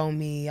 They've told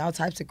me all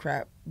types of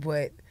crap,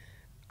 but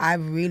I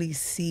really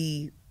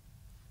see,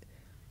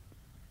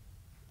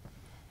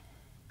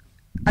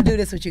 I do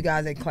this with you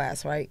guys in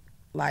class, right?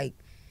 Like,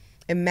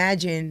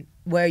 imagine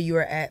where you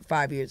were at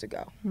 5 years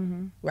ago,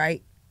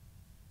 right?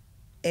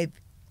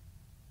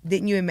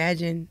 Didn't you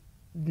imagine,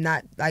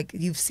 not like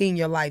you've seen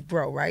your life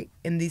grow, right,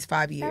 in these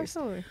 5 years?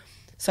 Absolutely.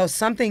 So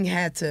something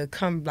had to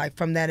come like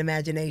from that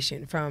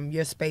imagination, from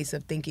your space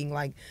of thinking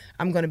like,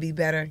 I'm going to be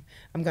better,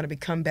 I'm going to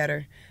become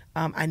better,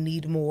 I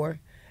need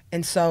more.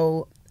 And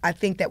so I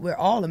think that we're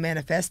all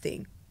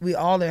manifesting. We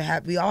all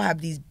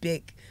have these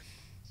big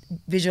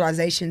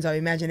visualizations or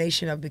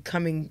imagination of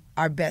becoming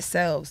our best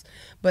selves,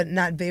 but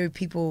not a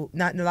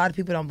lot of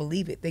people don't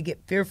believe it. They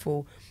get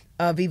fearful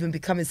of even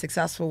becoming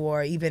successful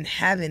or even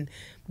having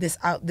this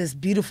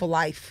beautiful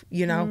life,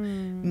 you know.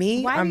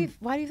 Why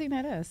do you think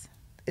that is?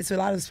 It's a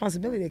lot of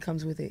responsibility that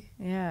comes with it.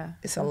 Yeah.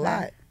 It's a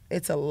lot.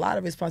 It's a lot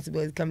of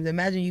responsibility that comes.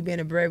 Imagine you being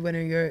a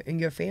breadwinner in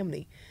your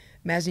family.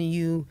 Imagine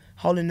you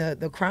holding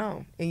the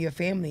crown in your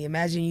family.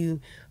 Imagine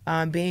you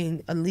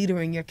being a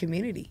leader in your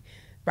community.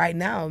 Right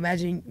now,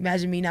 imagine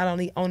me not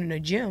only owning a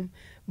gym,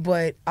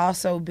 but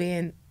also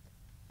being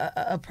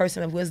a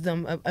person of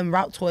wisdom, en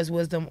route towards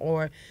wisdom,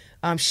 or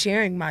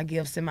sharing my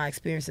gifts and my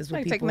experiences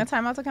with people. Taking the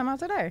time out to come out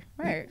today,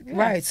 right? Yeah.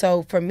 Right.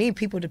 So for me,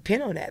 people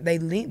depend on that. They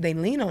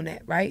lean on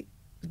that, right?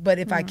 But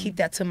if I keep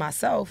that to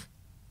myself,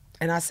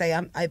 and I say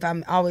if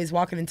I'm always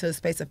walking into a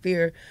space of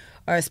fear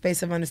or a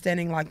space of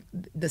understanding, like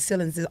the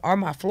ceilings are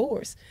my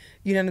floors,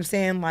 you know what I'm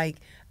saying? Like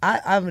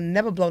I would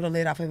never blow the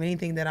lid off of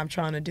anything that I'm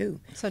trying to do.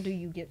 So do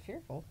you get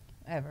fearful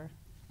ever?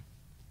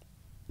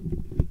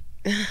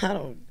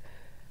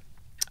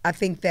 I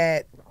think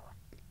there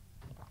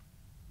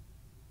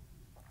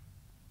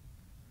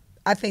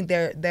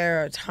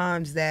are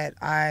times that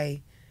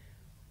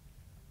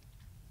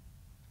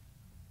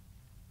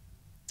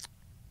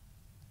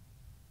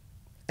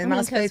in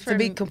my space, to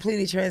be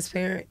completely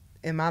transparent,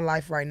 in my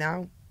life right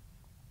now,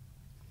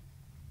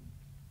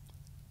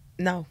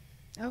 no.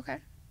 Okay.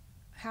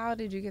 How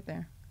did you get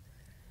there?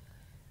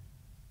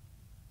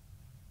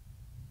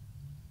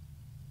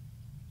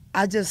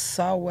 I just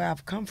saw where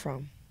I've come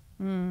from.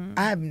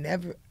 I have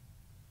never,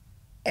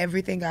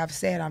 everything I've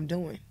said I'm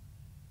doing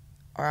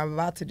or I'm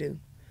about to do.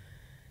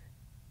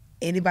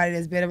 Anybody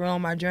that's been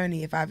around my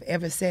journey, if I've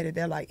ever said it,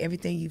 they're like,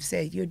 everything you've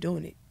said, you're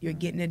doing it. You're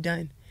getting it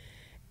done.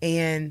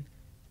 And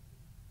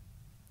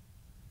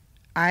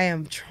I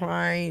am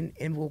trying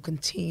and will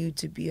continue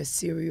to be a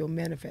serial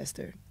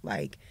manifester.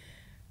 Like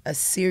I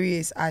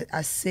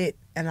sit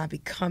and I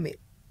become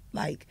it.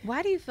 Like,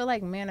 why do you feel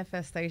like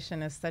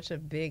manifestation is such a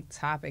big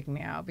topic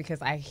now?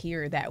 Because I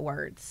hear that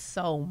word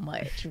so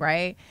much,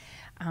 right?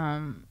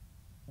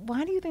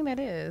 Why do you think that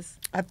is?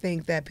 I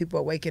think that people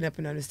are waking up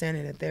and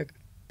understanding that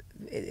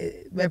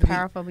they're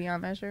powerful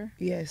beyond measure.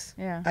 Yes.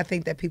 Yeah. I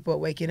think that people are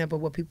waking up, but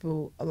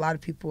a lot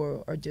of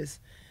people are just,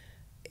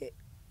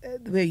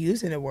 we're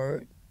using a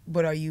word,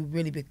 but are you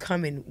really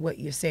becoming what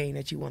you're saying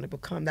that you want to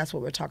become? That's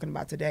what we're talking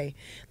about today.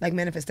 Like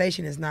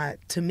manifestation is not,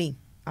 to me,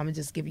 I'm gonna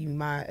just give you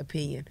my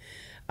opinion,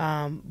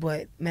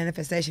 but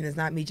manifestation is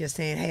not me just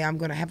saying, hey, I'm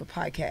gonna have a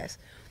podcast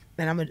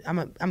and I'm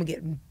gonna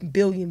get a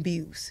billion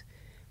views.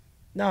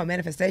 No,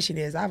 manifestation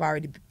is I've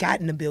already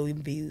gotten a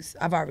billion views.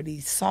 I've already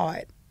saw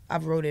it.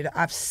 I've wrote it.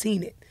 I've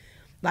seen it.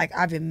 Like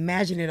I've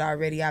imagined it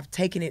already. I've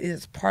taken it.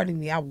 It's part of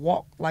me. I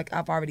walk like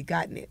I've already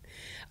gotten it.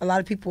 A lot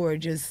of people are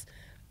just,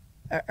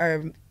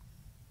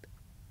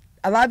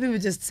 a lot of people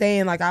just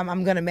saying like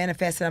I'm gonna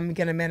manifest it. I'm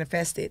gonna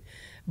manifest it.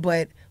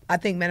 But I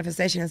think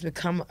manifestation has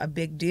become a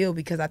big deal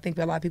because I think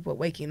a lot of people are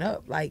waking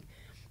up. Like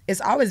it's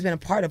always been a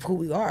part of who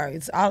we are.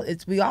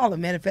 We all are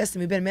manifesting.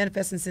 We've been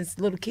manifesting since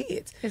little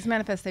kids. Is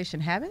manifestation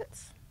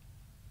habits?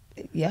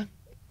 Yeah.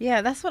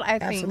 Yeah, that's what I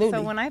think. Absolutely.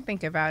 So when I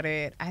think about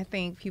it, I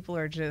think people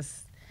are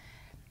just,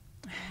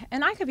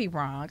 and I could be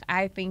wrong.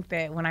 I think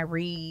that when I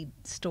read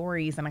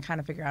stories and I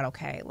kind of figure out,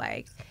 okay,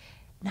 like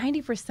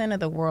 90% of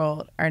the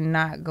world are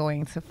not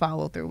going to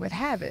follow through with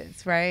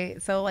habits,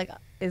 right? So like,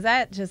 is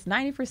that just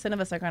 90%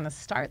 of us are going to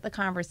start the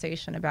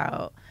conversation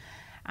about,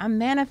 I'm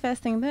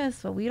manifesting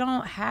this, but we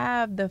don't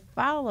have the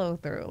follow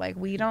through. Like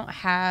we don't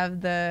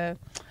have the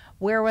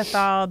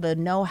wherewithal, the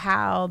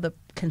know-how, the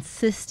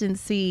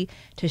consistency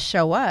to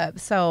show up.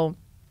 So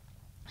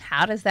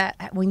how does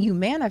that, when you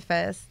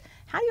manifest,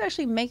 how do you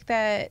actually make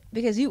that?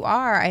 Because you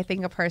are, I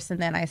think, a person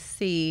that I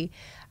see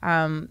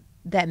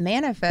that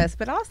manifests,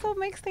 but also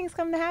makes things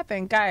come to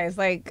happen. Guys,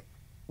 like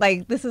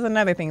this is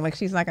another thing. Like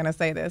she's not going to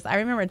say this. I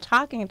remember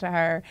talking to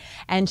her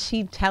and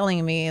she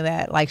telling me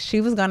that like she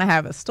was going to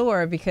have a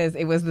store because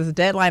it was this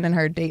deadline in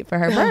her date for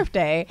her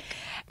birthday.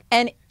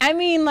 And I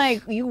mean,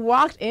 like you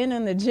walked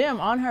in the gym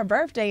on her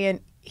birthday and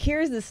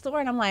here's the store.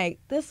 And I'm like,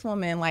 this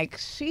woman, like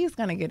she's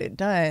going to get it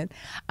done.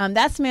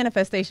 That's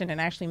manifestation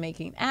and actually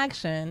making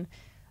action.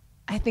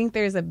 I think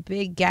there's a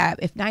big gap.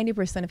 If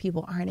 90% of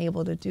people aren't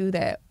able to do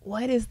that,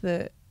 what's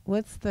the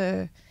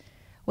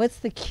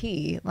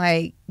key?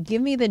 Like,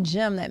 give me the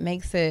gem that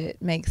makes it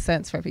make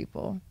sense for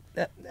people.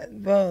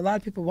 Well, a lot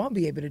of people won't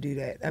be able to do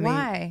that.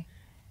 Why?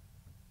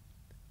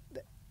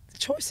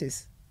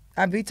 Choices.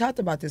 We talked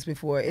about this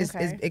before.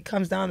 It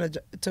comes down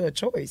to a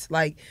choice.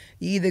 Like,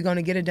 you're either going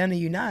to get it done or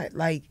you're not.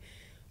 Like,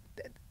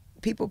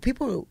 people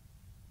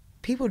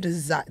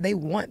desire, they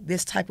want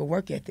this type of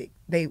work ethic.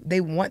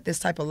 They want this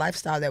type of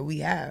lifestyle that we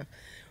have,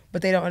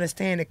 but they don't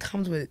understand it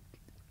comes with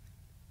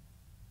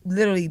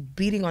literally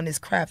beating on this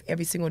craft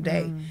every single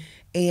day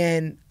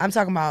And I'm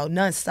talking about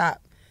nonstop.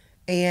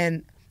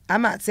 And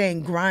I'm not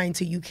saying grind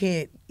till you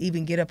can't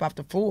even get up off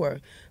the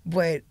floor,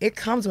 but it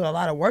comes with a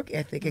lot of work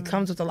ethic. It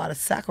comes with a lot of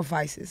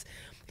sacrifices.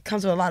 It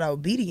comes with a lot of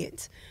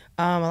obedience.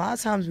 A lot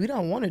of times we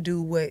don't want to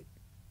do what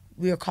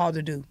we are called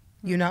to do,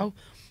 you know?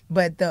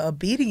 But the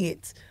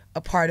obedience,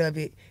 a part of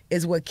it,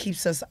 is what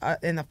keeps us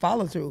in the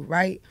follow through,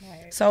 right?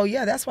 So,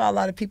 yeah, that's why a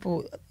lot of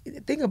people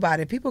think about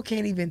it. People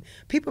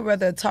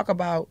rather talk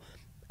about,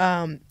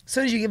 as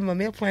soon as you give them a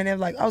meal plan, they're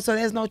like, oh, so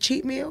there's no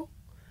cheat meal?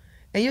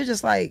 And you're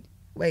just like,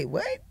 wait,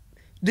 what?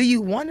 Do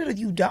you want it or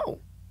you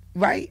don't,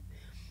 right?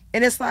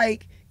 And it's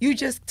like, you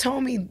just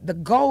told me the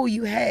goal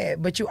you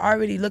had, but you're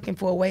already looking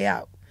for a way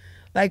out.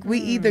 Like, we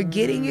either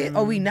getting it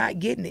or we not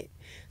getting it.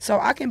 So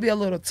I can be a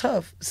little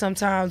tough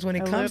sometimes when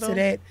it comes to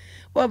that.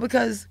 Well,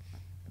 because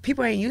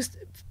people ain't used to,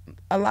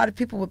 a lot of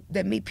people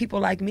that meet people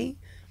like me,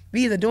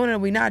 we either doing it or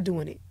we not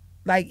doing it.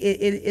 Like,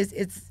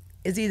 it's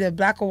either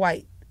black or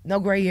white, no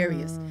gray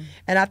areas.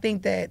 And I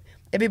think that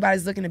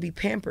everybody's looking to be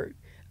pampered.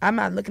 I'm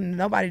not looking to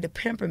nobody to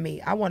pamper me.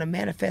 I want to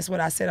manifest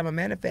what I said I'm going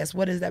to manifest.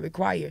 What does that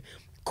require?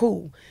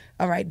 Cool.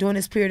 All right, during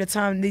this period of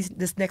time,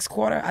 this next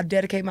quarter, I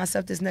dedicate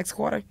myself this next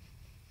quarter.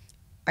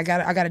 I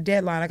got a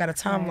deadline. I got a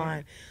timeline.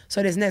 Right.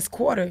 So this next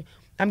quarter,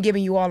 I'm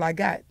giving you all I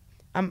got.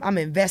 I'm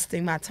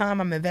investing my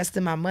time. I'm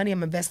investing my money.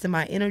 I'm investing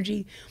my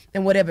energy.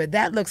 And whatever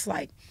that looks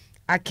like,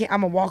 I'm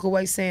going to walk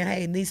away saying,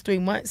 hey, in these 3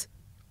 months,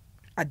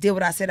 I did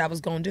what I said I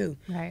was going to do.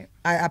 Right.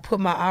 I put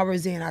my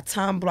hours in. I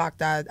time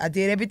blocked. I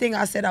did everything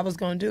I said I was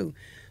going to do.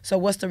 So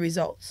what's the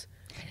results?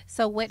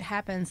 So what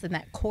happens in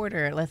that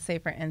quarter, let's say,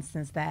 for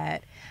instance,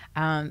 that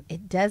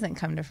it doesn't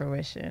come to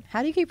fruition?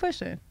 How do you keep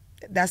pushing?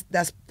 That's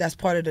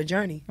part of the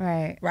journey.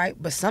 Right. Right?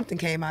 But something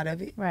came out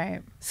of it.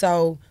 Right.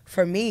 So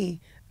for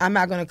me, I'm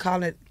not going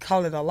to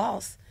call it a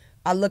loss.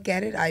 I look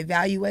at it, I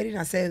evaluate it, and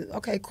I say,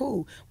 okay,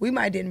 cool. We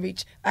might didn't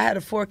reach. I had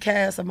a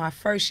forecast of my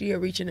first year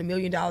reaching $1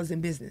 million in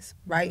business,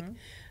 right?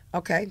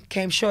 Okay,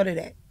 came short of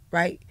that,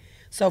 right?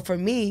 So for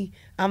me,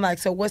 I'm like,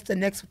 so what's the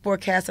next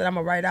forecast that I'm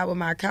gonna write out with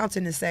my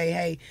accountant and say,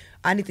 hey,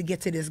 I need to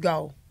get to this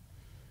goal.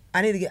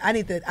 I need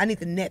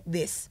to net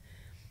this.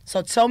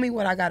 So tell me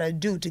what I gotta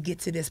do to get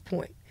to this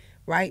point,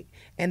 right?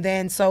 And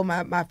then so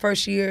my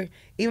first year,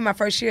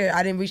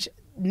 I didn't reach.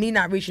 Me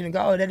not reaching the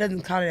goal, that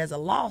doesn't count it as a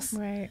loss.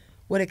 Right.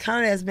 What it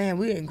counted as, man,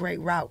 we're in great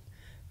route.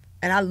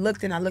 And I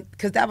looked,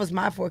 because that was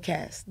my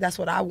forecast. That's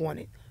what I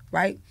wanted,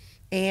 right?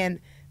 And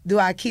do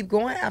I keep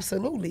going?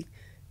 Absolutely.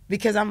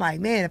 Because I'm like,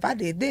 man, if I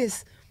did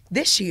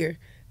this year,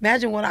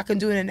 imagine what I can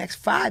do in the next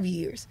 5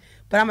 years.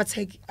 But I'm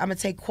gonna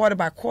take quarter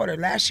by quarter.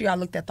 Last year I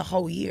looked at the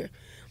whole year.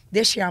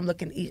 This year I'm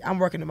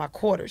working in my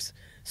quarters.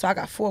 So I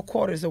got 4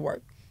 quarters to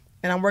work.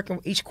 And I'm working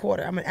each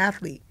quarter. I'm an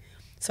athlete.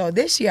 So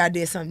this year I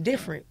did something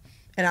different.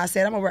 And I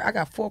said, I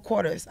got 4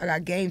 quarters. I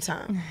got game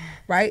time,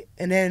 right?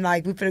 And then,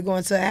 like, we finna go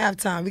into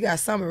halftime. We got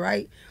summer,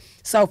 right?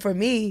 So for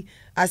me,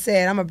 I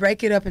said, I'm going to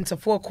break it up into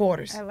 4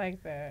 quarters. I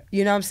like that.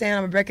 You know what I'm saying? I'm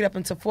going to break it up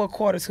into 4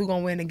 quarters. Who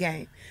going to win the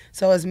game?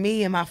 So it's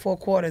me and my 4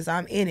 quarters.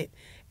 I'm in it.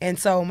 And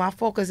so my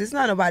focus, it's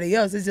not nobody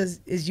else.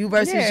 It's you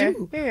versus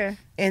you. Yeah.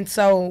 And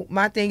so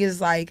my thing is,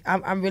 like,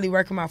 I'm really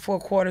working my 4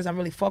 quarters. I'm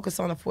really focused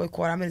on the 4th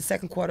quarter. I'm in the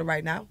 2nd quarter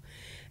right now.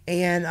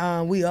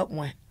 And we up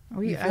 1.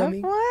 We up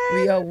one?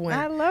 We up 1.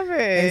 I love it.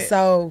 And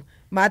so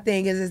my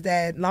thing is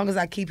that as long as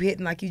I keep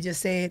hitting, like you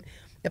just said,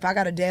 if I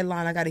got a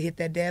deadline, I got to hit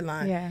that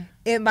deadline. Yeah.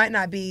 It might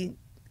not be,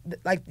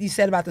 like you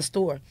said about the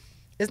store.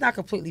 It's not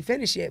completely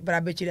finished yet, but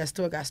I bet you that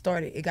store got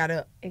started. It got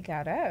up. It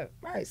got up.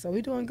 Right, so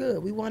we doing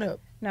good. We went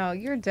up. No,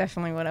 you're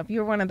definitely one up.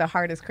 You're one of the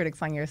hardest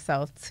critics on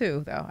yourself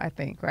too, though, I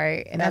think,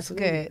 right? And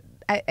Absolutely. That's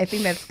good. I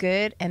think that's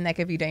good, and that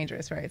could be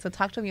dangerous, right? So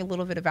talk to me a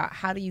little bit about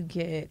how do you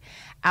get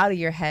out of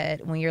your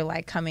head when you're,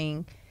 like,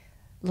 coming,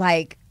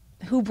 like,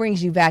 who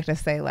brings you back to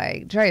say,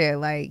 like, Drea,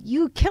 like,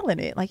 you killing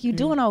it, like, you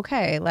doing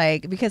okay,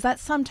 like, because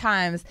that's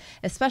sometimes,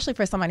 especially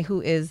for somebody who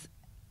is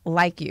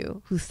like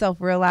you, who's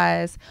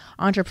self-realized,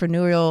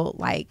 entrepreneurial,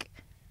 like,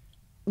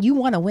 you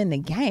want to win the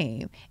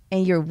game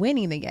and you're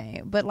winning the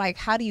game, but, like,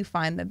 how do you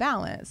find the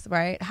balance,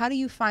 right? How do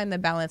you find the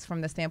balance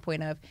from the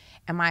standpoint of,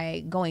 am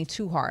I going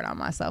too hard on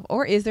myself,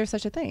 or is there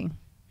such a thing?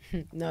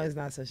 No, it's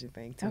not such a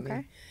thing to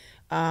Okay.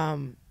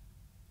 me.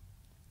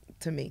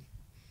 To me,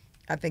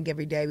 I think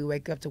every day we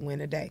wake up to win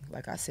a day.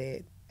 Like I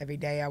said, every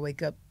day I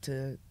wake up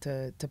to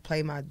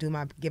play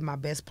give my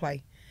best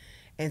play.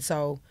 And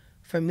so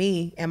for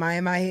me, am I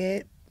in my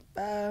head?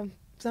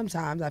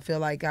 Sometimes I feel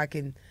like I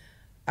can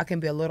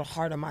be a little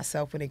hard on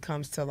myself when it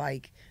comes to,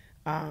 like,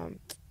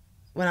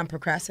 when I'm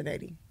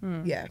procrastinating.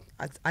 Yeah,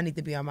 I need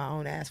to be on my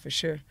own ass for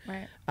sure.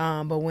 Right.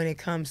 But when it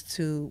comes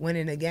to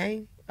winning a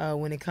game,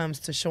 when it comes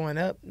to showing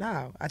up,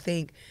 no, I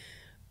think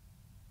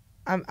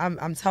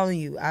I'm telling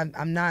you,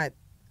 I'm not.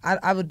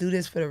 I would do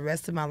this for the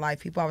rest of my life.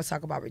 People always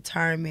talk about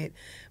retirement.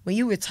 When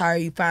you retire,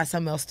 you find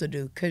something else to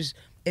do. Because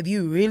if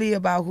you're really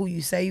about who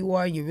you say you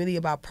are and you're really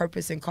about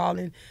purpose and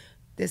calling,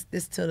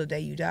 this till the day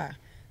you die.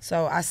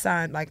 So I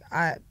signed, like,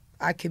 I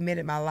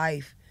committed my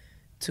life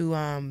to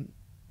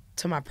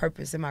my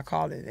purpose and my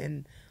calling.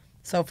 And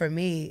so for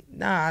me,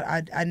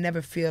 I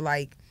never feel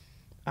like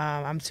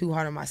I'm too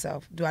hard on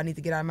myself. Do I need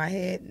to get out of my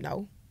head?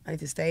 No. I need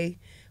to stay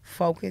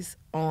focused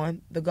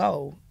on the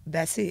goal.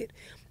 That's it.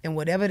 And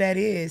whatever that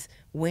is,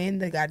 win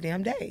the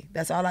goddamn day.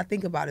 That's all I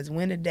think about is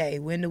win the day,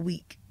 win the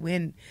week,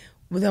 win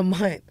the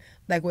month,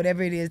 like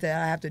whatever it is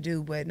that I have to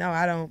do. But no,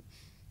 I don't.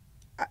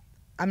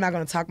 I'm not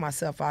going to talk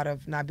myself out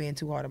of not being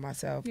too hard on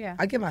myself. Yeah.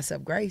 I give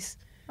myself grace.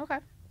 Okay.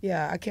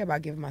 Yeah, I care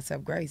about giving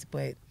myself grace,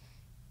 but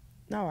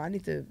no, I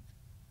need to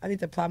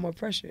apply more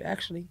pressure,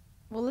 actually.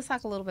 Well, let's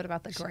talk a little bit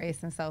about the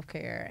grace and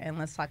self-care, and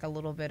let's talk a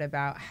little bit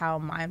about how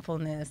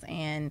mindfulness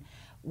and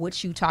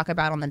what you talk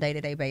about on the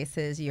day-to-day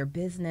basis, your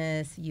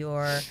business,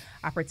 your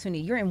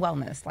opportunity, you're in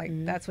wellness. Like,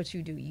 that's what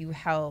you do. You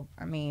help,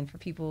 I mean, for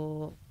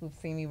people who've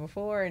seen me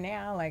before and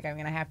now, like, I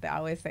mean, I have to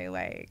always say,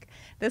 like,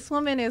 this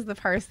woman is the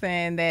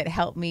person that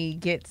helped me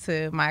get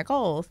to my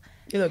goals.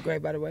 You look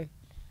great, by the way.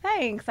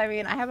 Thanks. I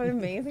mean, I have an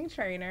amazing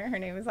trainer. Her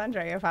name is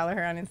Andrea. Follow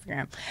her on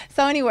Instagram.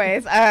 So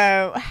anyways,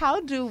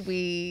 how do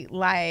we,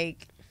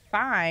 like,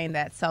 find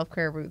that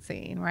self-care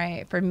routine,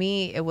 right? For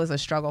me, it was a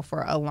struggle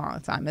for a long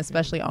time,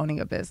 especially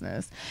owning a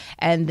business.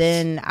 And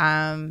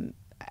then,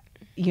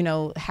 you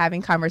know,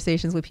 having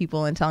conversations with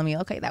people and telling me,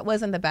 okay, that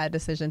wasn't the bad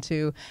decision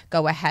to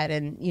go ahead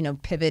and, you know,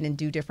 pivot and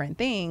do different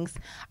things,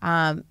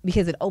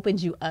 because it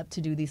opens you up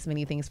to do these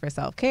many things for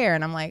self-care.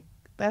 And I'm like,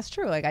 that's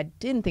true. Like, I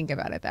didn't think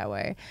about it that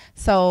way.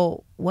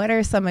 So what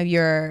are some of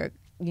your,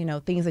 you know,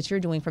 things that you're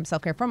doing from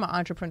self-care from an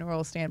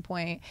entrepreneurial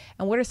standpoint?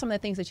 And what are some of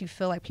the things that you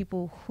feel like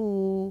people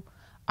who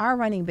are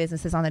running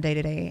businesses on a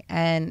day-to-day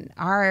and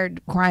are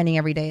grinding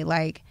every day,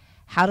 like,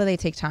 how do they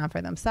take time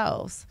for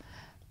themselves?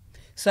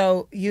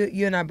 So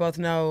you and I both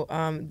know,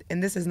 and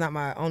this is not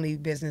my only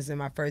business and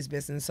my first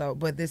business, so,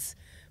 but this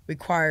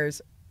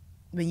requires,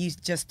 when you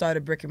just start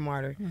a brick and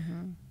mortar,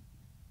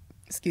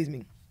 excuse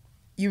me,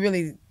 you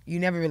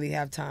never really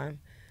have time.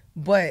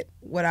 But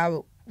what I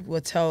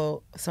will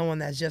tell someone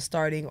that's just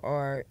starting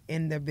or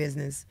in their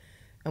business,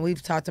 and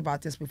we've talked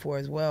about this before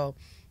as well,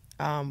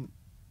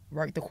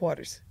 work the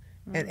quarters.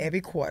 And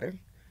every quarter,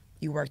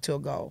 you work to a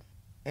goal.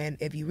 And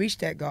if you reach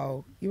that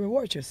goal, you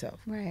reward yourself.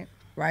 Right.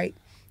 Right?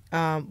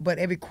 But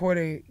every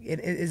quarter, it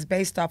is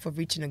based off of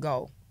reaching a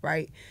goal,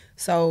 right?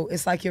 So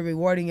it's like you're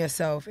rewarding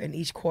yourself in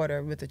each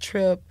quarter with a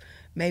trip.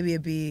 Maybe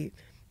it'd be,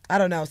 I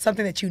don't know,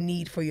 something that you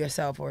need for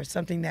yourself or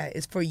something that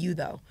is for you,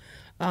 though.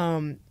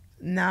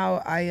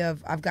 Now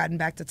I've gotten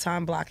back to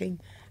time blocking,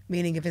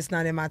 meaning if it's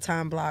not in my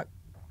time block,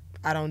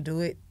 I don't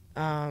do it.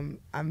 I'm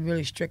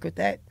really strict with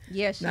that.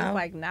 Yeah, she's now.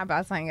 like, not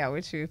about to hang out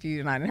with you if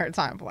you're not in her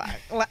time block.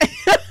 Like,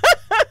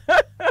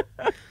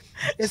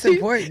 it's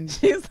important.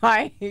 She's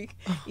like,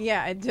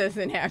 yeah, it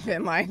doesn't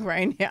happen like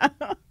right now.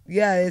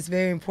 Yeah, it's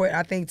very important.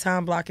 I think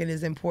time blocking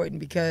is important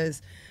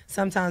because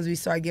sometimes we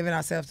start giving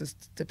ourselves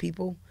to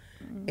people,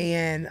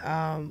 and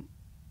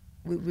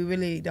we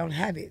really don't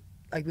have it.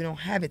 Like, we don't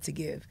have it to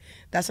give.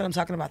 That's what I'm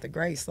talking about, the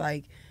grace.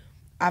 Like,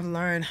 I've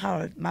learned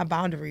how my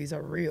boundaries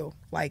are real.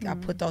 Like, I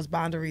put those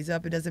boundaries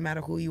up. It doesn't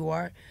matter who you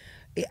are.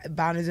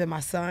 Boundaries with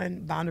my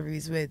son,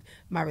 boundaries with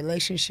my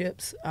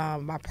relationships,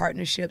 my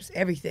partnerships,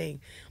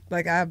 everything.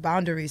 Like, I have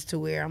boundaries to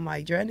where I'm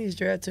like, Drea needs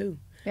Drea too.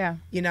 Yeah.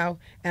 You know?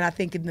 And I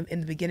think in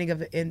the beginning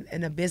of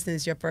in a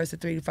business, your first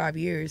 3 to 5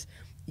 years,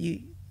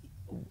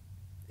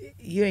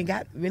 you ain't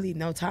got really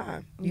no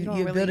time. You're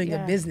really, building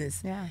a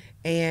business. Yeah.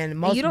 And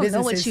most you don't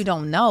businesses, know what you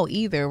don't know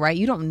either, right?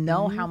 You don't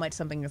know how much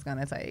something is going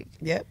to take.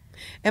 Yep.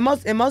 And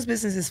most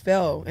businesses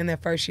fail in their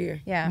first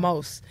year. Yeah.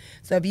 Most.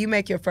 So if you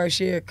make your first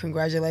year,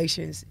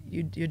 congratulations.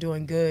 You're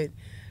doing good.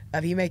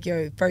 If you make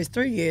your first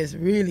 3 years,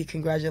 really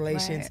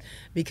congratulations. Right.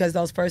 Because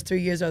those first 3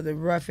 years are the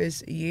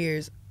roughest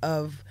years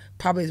of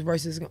probably as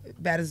worse as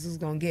bad as it's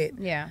going to get.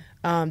 Yeah.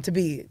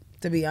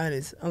 To be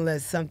honest,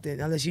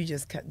 unless you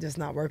just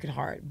not working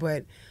hard.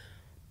 But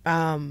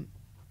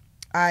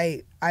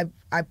I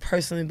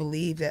personally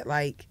believe that,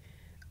 like,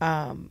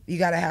 you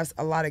got to have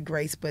a lot of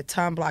grace, but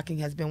time blocking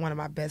has been one of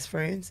my best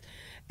friends.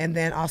 And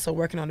then also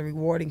working on the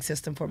rewarding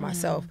system for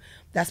myself.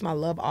 That's my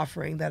love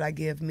offering that I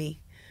give me.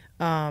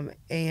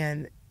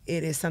 And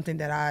it is something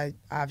that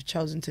I've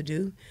chosen to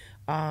do.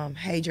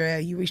 Hey, Drea,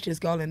 you reached this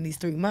goal in these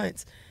 3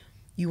 months.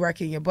 You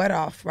working your butt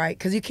off, right?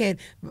 Because you can't,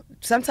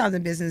 sometimes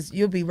in business,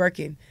 you'll be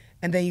working,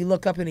 and then you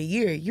look up in a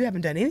year, you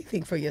haven't done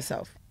anything for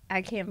yourself.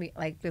 I can't be,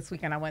 like, this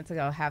weekend I went to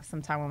go have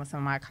some time with some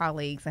of my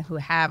colleagues and who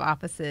have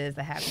offices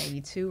that have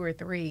maybe 2 or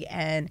 3,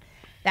 and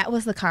that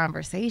was the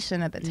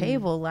conversation at the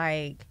table.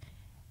 Like,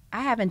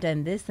 I haven't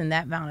done this in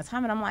that amount of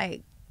time, and I'm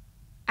like,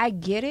 I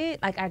get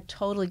it. Like, I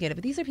totally get it.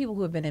 But these are people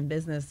who have been in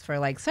business for,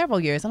 like,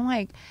 several years. I'm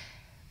like,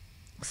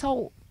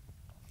 so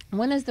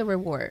when is the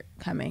reward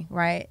coming,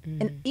 right?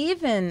 And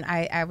even,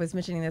 I was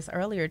mentioning this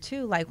earlier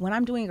too, like, when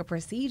I'm doing a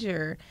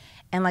procedure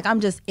and, like,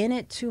 I'm just in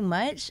it too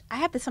much, I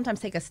have to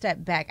sometimes take a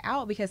step back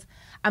out because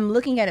I'm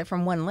looking at it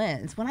from one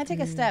lens. When I take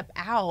a step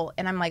out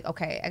and I'm like,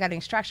 okay, I got an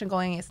extraction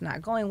going, it's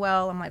not going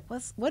well. I'm like,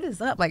 what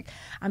is up? Like,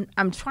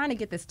 I'm trying to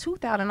get this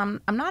tooth out and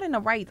I'm not in the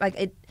right,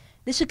 like,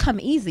 this should come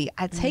easy.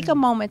 I take a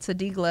moment to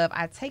deglove.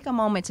 I take a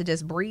moment to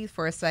just breathe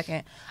for a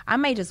second. I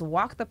may just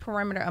walk the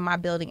perimeter of my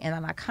building and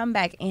then I come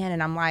back in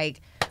and I'm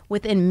like,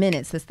 within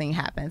minutes this thing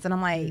happens. And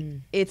I'm like,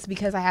 it's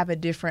because I have a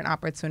different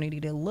opportunity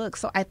to look.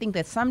 So I think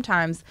that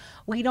sometimes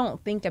we don't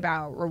think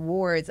about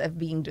rewards of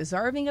being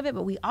deserving of it,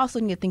 but we also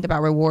need to think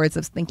about rewards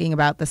of thinking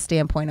about the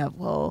standpoint of,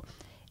 well,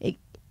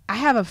 I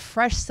have a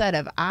fresh set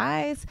of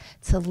eyes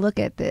to look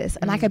at this,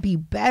 and I could be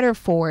better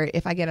for it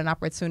if I get an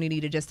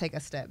opportunity to just take a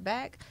step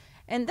back.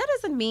 And that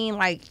doesn't mean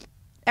like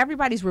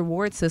everybody's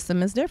reward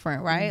system is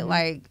different, right?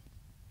 Like,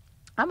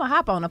 I'm going to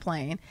hop on a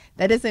plane.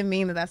 That doesn't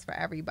mean that that's for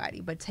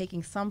everybody, but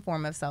taking some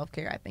form of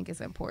self-care I think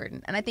is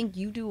important. And I think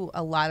you do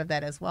a lot of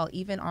that as well,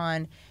 even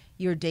on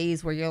your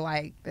days where you're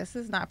like, this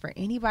is not for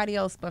anybody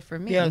else but for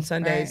me. Yeah, on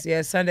Sundays. Right?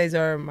 Yeah, Sundays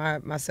are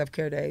my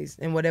self-care days.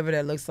 And whatever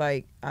that looks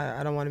like,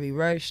 I don't want to be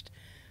rushed.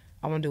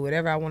 I want to do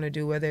whatever I want to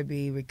do, whether it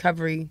be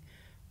recovery,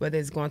 whether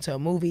it's going to a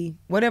movie.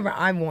 Whatever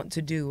I want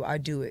to do, I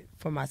do it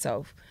for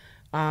myself.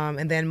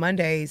 And then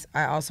Mondays,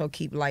 I also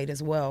keep light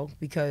as well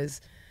because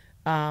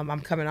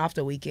I'm coming off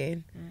the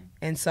weekend.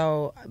 And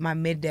so my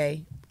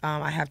midday,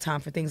 I have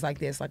time for things like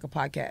this, like a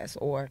podcast,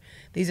 or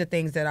these are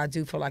things that I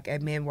do for like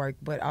admin work,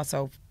 but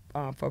also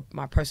for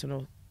my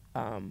personal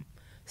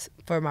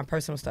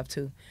stuff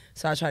too.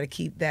 So I try to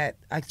keep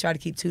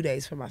 2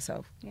 days for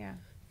myself. Yeah.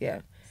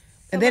 Yeah.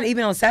 And then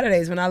even on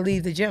Saturdays when I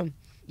leave the gym,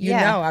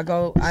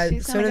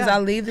 as soon as I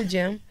leave the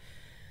gym,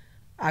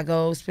 I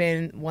go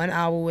spend 1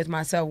 hour with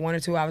myself, 1 or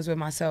 2 hours with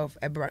myself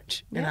at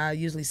brunch. And I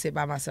usually sit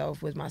by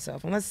myself with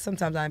myself, unless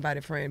sometimes I invite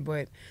a friend.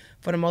 But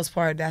for the most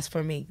part, that's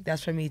for me.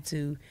 That's for me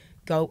to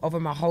go over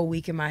my whole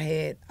week in my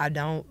head. I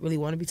don't really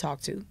want to be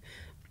talked to.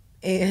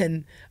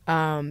 And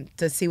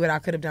to see what I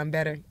could have done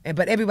better.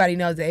 But everybody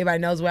knows that. Everybody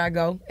knows where I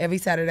go every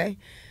Saturday.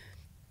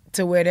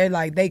 To where they're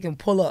like, they can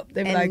pull up.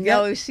 They be like,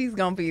 no, she's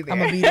going to be there. I'm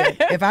going to be there.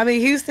 If I'm in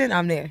Houston,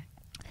 I'm there.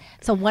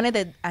 So one of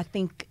the, I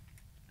think,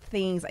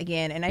 things,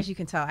 again, and as you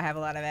can tell, I have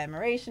a lot of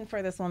admiration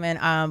for this woman,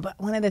 but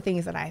one of the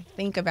things that I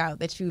think about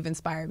that you've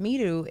inspired me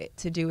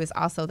to do is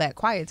also that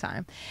quiet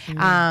time.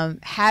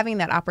 Having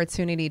that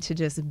opportunity to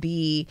just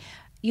be,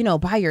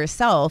 by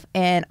yourself.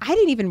 And I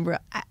didn't even,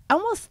 I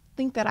almost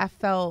think that I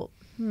felt,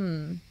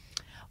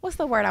 what's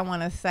the word I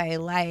want to say?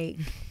 Like,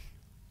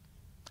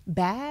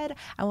 bad.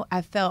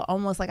 I felt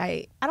almost like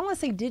I don't want to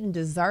say didn't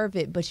deserve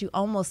it, but you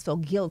almost feel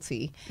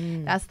guilty.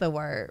 That's the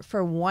word,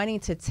 for wanting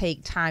to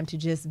take time to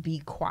just be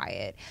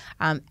quiet.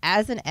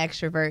 As an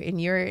extrovert,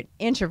 and you're an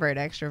introvert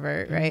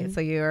extrovert, right?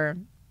 So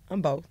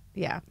I'm both.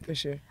 Yeah, for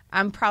sure.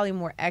 I'm probably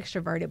more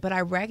extroverted, but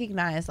I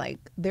recognize like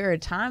there are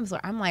times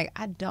where I'm like,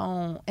 I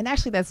don't, and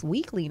actually that's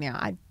weekly now.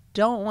 I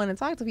don't want to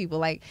talk to people,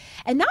 like,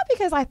 and not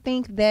because I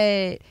think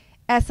that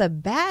that's a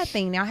bad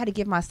thing. Now I had to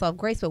give myself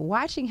grace, but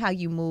watching how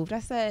you moved, I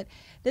said,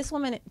 this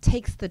woman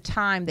takes the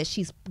time that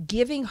she's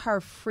giving her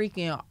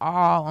freaking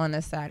all on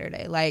a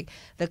Saturday. Like,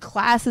 the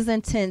class is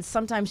intense.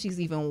 Sometimes she's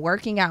even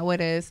working out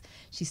with us.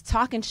 She's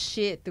talking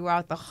shit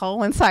throughout the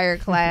whole entire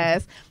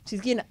class.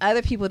 She's getting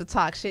other people to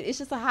talk shit. It's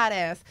just a hot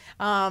ass.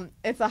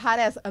 It's a hot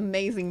ass,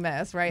 amazing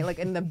mess, right? Like,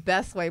 in the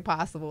best way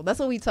possible. That's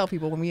what we tell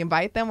people when we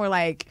invite them. We're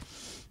like,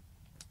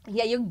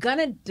 yeah, you're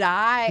gonna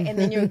die, and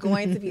then you're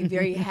going to be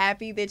very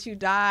happy that you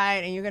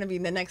died, and you're gonna be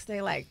the next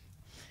day like,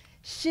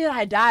 shit,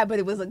 I died, but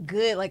it was a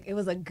good death. It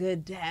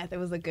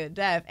was a good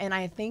death. And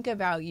I think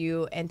about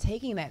you and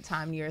taking that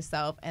time to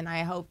yourself, and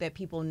I hope that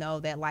people know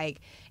that,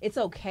 like, it's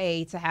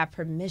okay to have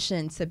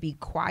permission to be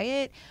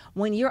quiet.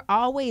 When you're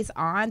always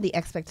on, the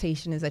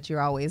expectation is that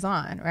you're always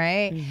on,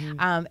 right?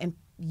 And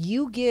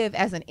you give,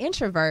 as an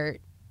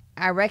introvert,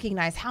 I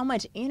recognize how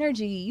much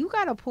energy you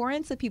got to pour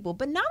into people,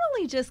 but not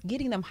only just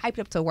getting them hyped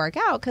up to work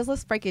out, because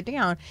let's break it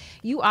down.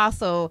 You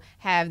also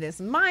have this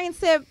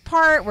mindset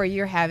part where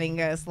you're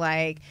having us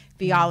like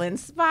be all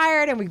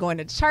inspired, and we're going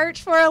to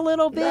church for a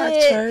little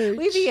bit.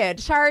 We be at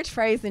church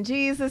praising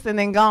Jesus, and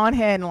then go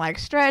ahead and like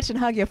stretch and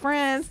hug your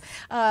friends,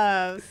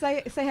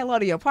 say hello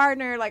to your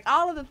partner, like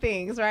all of the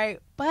things, right?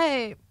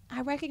 But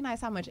I recognize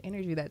how much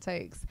energy that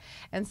takes.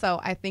 And so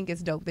I think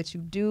it's dope that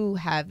you do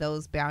have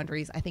those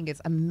boundaries. I think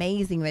it's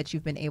amazing that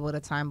you've been able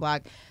to time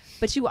block,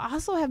 but you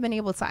also have been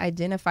able to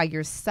identify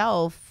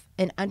yourself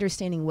and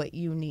understanding what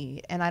you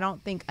need. And I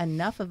don't think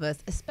enough of us,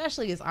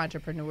 especially as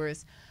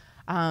entrepreneurs,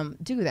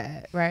 do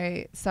that,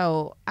 right?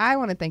 So I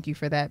want to thank you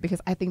for that,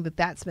 because I think that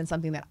that's been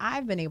something that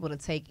I've been able to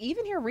take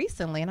even here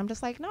recently. And I'm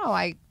just like, no,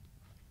 I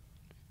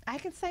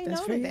can say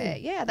no to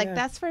that. Yeah, like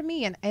that's for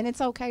me. And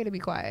it's okay to be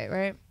quiet,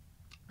 right?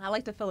 I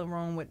like to fill a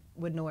room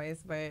with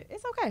noise, but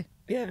it's okay.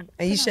 Yeah,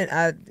 and you should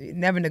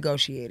never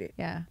negotiate it.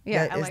 Yeah,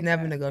 it's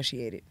never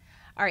negotiated.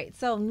 All right,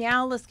 so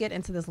now let's get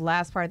into this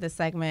last part of the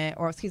segment,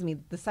 or excuse me,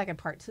 the second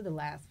part to the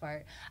last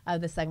part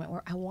of the segment,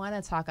 where I want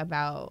to talk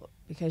about,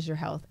 because your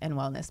health and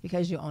wellness,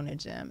 because you own a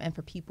gym, and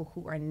for people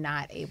who are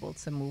not able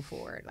to move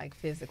forward, like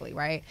physically,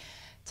 right?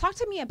 Talk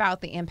to me about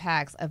the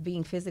impacts of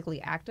being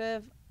physically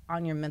active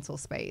on your mental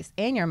space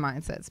and your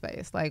mindset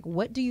space. Like,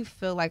 what do you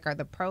feel like are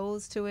the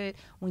pros to it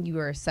when you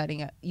are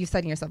setting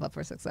yourself up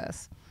for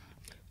success?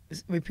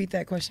 Repeat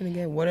that question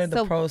again. What are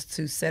the pros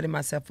to setting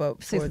myself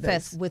up for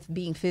success with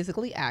being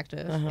physically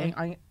active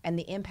and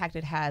the impact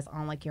it has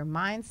on like your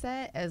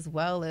mindset as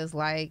well as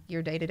like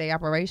your day-to-day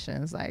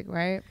operations, like,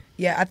 right?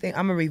 Yeah, I think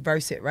I'm gonna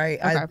reverse it, right?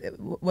 Okay.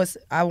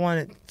 I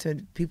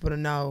wanted people to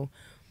know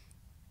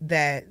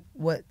that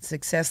what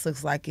success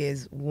looks like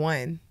is,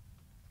 one,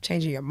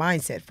 changing your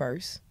mindset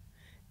first,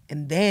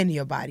 and then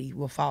your body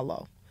will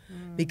follow.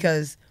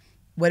 Because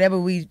whatever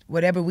we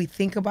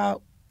think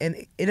about,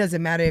 and it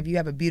doesn't matter if you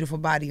have a beautiful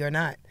body or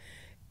not,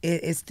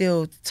 it's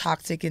still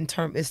toxic in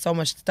terms. There's so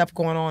much stuff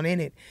going on in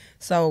it.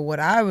 So what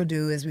I would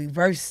do is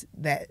reverse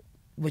that,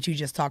 what you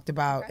just talked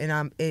about,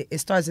 and it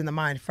starts in the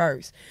mind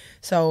first.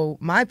 So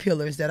my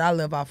pillars that I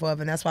live off of,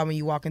 and that's why when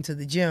you walk into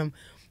the gym,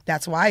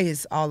 that's why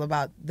it's all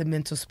about the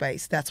mental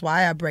space. That's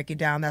why I break it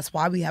down. That's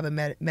why we have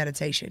a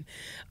meditation.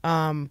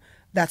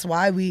 That's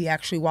why we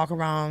actually walk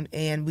around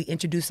and we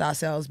introduce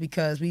ourselves,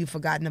 because we've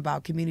forgotten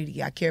about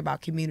community. I care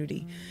about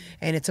community.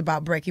 And it's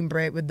about breaking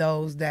bread with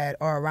those that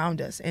are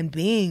around us and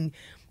being,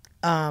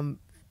 coming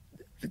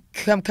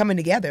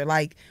together.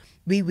 Like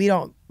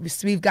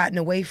we've gotten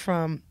away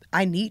from,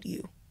 I need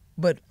you,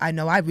 but I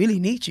know I really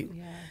need you,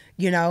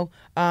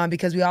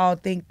 because we all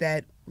think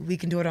that we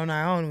can do it on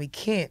our own. We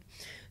can't.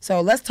 So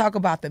let's talk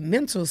about the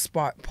mental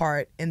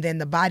part, and then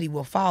the body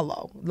will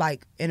follow,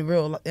 like in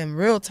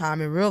real time,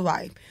 in real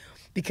life.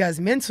 Because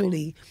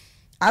mentally,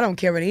 I don't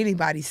care what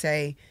anybody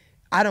say.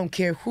 I don't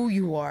care who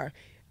you are.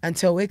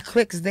 Until it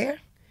clicks there,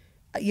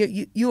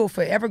 you will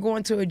forever go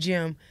into a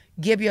gym,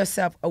 give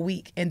yourself a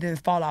week, and then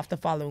fall off the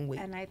following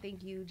week. And I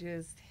think you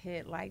just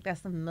hit, like,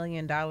 that's $1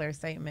 million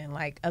statement,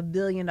 like $1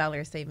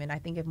 billion statement. I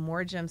think if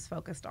more gyms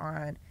focused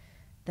on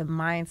the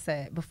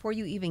mindset before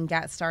you even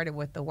got started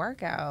with the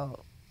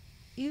workout,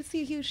 you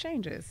see huge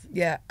changes.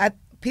 Yeah,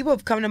 people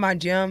have come to my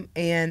gym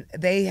and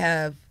they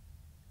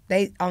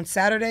on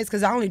Saturdays,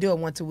 because I only do it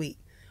once a week,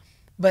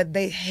 but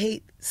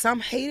some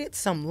hate it,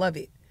 some love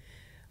it.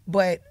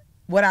 But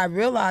what I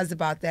realized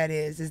about that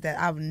is that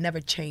I'll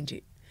never change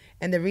it.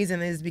 And the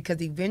reason is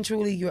because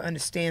eventually you'll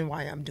understand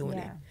why I'm doing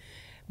it.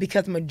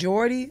 Because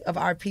majority of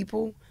our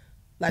people,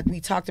 like we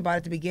talked about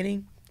at the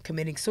beginning,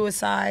 committing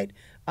suicide,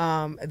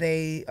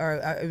 they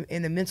are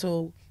in a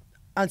mental,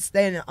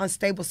 in an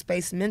unstable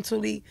space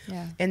mentally.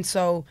 And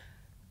so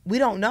we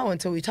don't know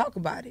until we talk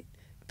about it.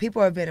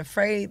 People have been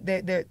afraid.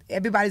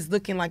 Everybody's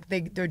looking like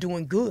they're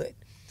doing good,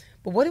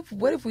 but what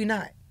if we're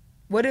not?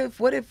 What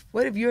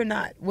if you're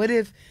not? What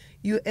if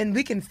you? And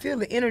we can feel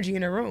the energy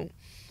in the room.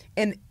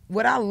 And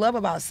what I love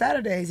about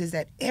Saturdays is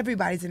that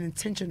everybody's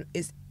intent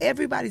is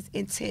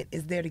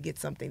there to get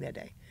something that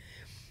day.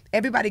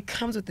 Everybody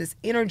comes with this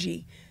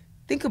energy.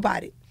 Think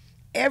about it.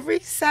 Every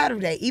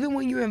Saturday, even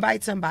when you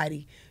invite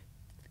somebody,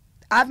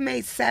 I've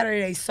made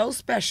Saturdays so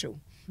special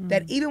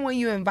that even when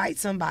you invite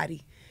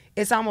somebody,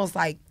 it's almost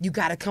like you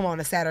got to come on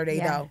a Saturday,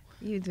 though.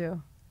 You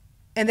do.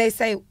 And they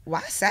say,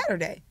 why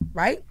Saturday,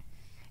 right?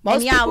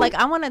 And y'all, like,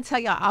 I want to tell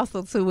y'all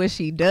also, too, what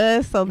she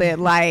does so that,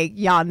 like,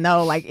 y'all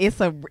know, like,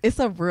 it's a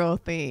real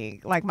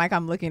thing. Like, Mike,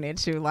 I'm looking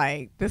at you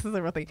like, this is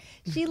a real thing.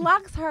 She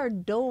locks her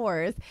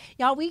doors.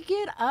 Y'all, we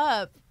get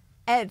up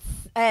at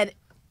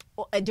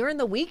during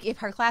the week. If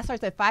her class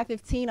starts at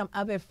 5:15, I'm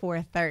up at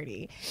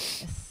 4:30.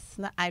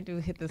 I do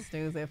hit the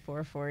snooze at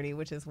 4:40,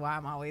 which is why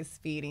I'm always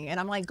speeding. And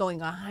I'm like going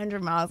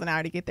 100 miles an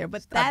hour to get there.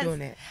 But Stop doing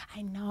that.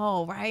 I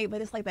know, right?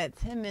 But it's like that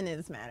 10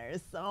 minutes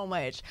matters so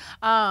much.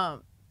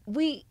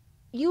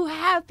 You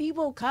have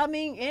people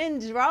coming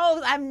in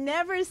droves. I've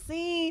never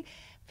seen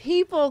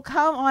people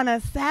come on a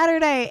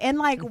Saturday and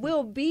like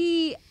we'll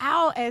be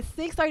out at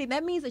 6:30.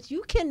 That means that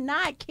you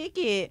cannot kick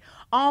it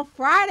on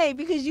Friday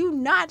because you're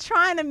not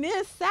trying to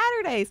miss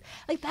Saturdays.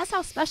 Like, that's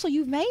how special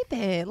you've made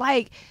that.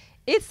 Like,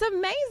 it's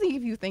amazing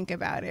if you think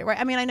about it, right?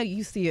 I mean, I know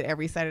you see it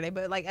every Saturday,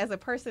 but like as a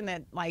person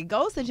that like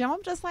goes to gym,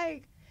 I'm just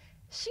like,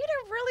 she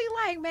done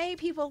really like made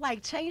people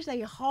like change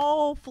their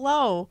whole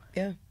flow.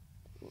 Yeah.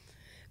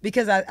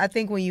 Because I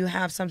think when you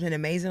have something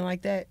amazing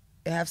like that,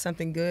 have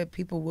something good,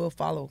 people will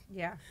follow.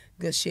 Yeah.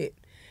 Good shit.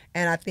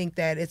 And I think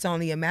that it's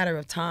only a matter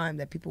of time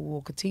that people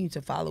will continue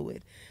to follow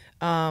it.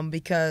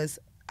 Because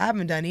I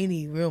haven't done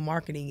any real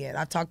marketing yet.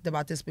 I've talked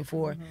about this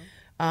before.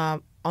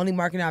 Only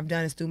marketing I've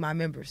done is through my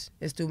members.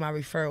 It's through my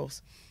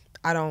referrals.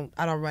 I don't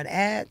run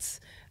ads.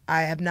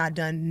 I have not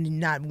done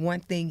not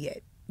one thing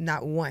yet.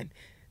 Not one.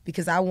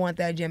 Because I want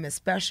that gym as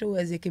special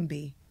as it can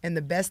be. And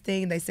the best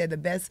thing, they said the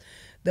best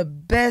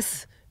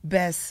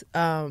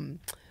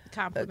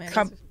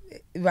compliment.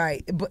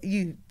 Right. But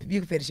you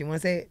can finish. You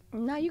want to say it?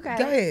 No, you got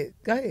it.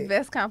 Go ahead.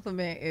 Best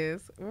compliment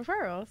is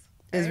referrals.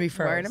 Is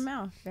referrals. Word of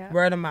mouth. Yeah.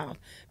 Word of mouth.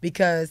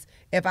 Because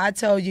if I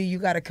tell you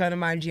got to come to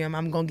my gym,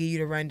 I'm going to give you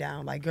the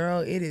rundown. Like,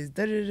 girl, it is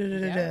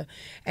da-da-da-da-da-da.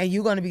 And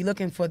you're going to be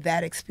looking for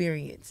that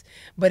experience.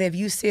 But if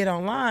you see it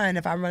online,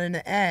 if I'm running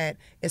an ad,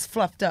 it's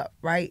fluffed up,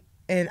 right?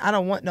 And I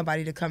don't want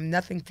nobody to come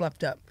nothing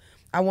fluffed up.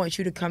 I want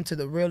you to come to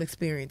the real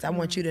experience. I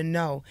want you to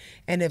know.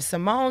 And if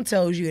Simone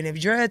tells you, and if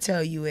Drea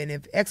tell you, and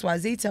if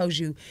XYZ tells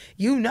you,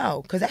 you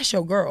know, because that's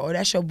your girl or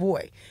that's your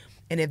boy.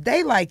 And if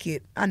they like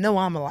it, I know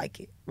I'm going to like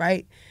it,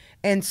 right?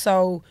 And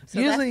so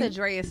usually that's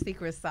the Drea's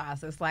secret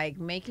sauce. It's like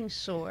making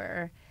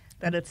sure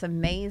that it's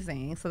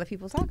amazing so that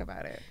people talk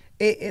about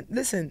it.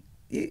 Listen,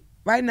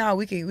 right now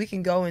we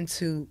can go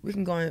to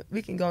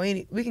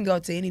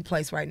any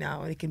place right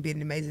now, and it can be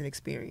an amazing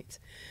experience.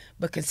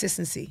 But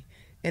consistency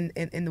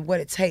and what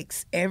it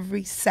takes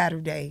every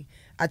Saturday,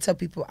 I tell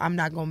people I'm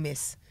not gonna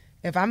miss.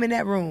 If I'm in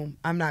that room,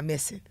 I'm not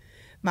missing.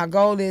 My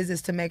goal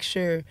is to make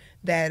sure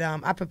that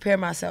I prepare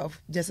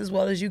myself just as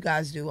well as you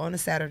guys do on a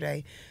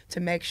Saturday to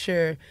make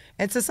sure.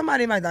 And so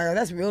somebody might be like, oh,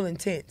 that's real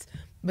intense,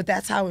 but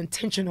that's how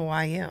intentional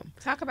I am.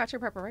 Talk about your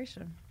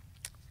preparation.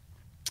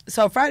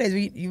 So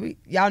Fridays,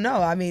 y'all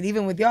know. I mean,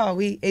 even with y'all,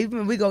 we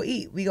go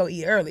eat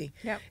early.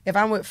 Yep. If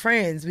I'm with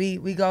friends,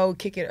 we go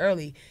kick it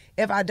early.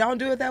 If I don't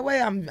do it that way,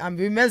 I'm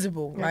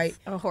miserable, right? It's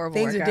a horrible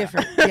Things workout. are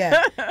different.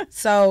 Yeah.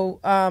 So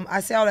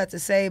I say all that to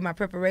say my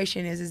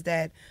preparation is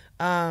that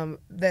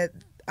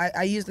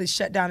I usually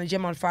shut down the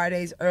gym on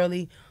Fridays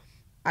early.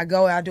 I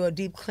do a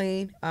deep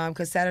clean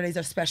because Saturdays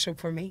are special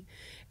for me.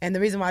 And the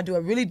reason why I do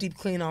a really deep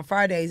clean on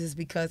Fridays is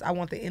because I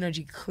want the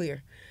energy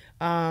clear.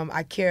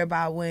 I care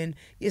about when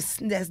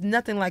there's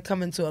nothing like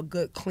coming to a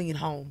good, clean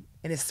home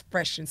and it's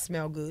fresh and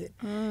smell good.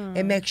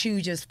 It makes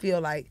you just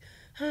feel like,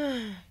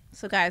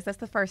 So guys, that's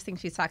the first thing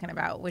she's talking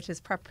about, which is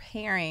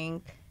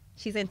preparing.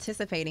 She's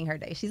anticipating her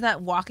day. She's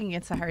not walking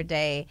into her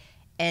day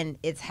and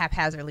it's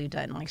haphazardly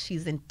done. Like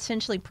she's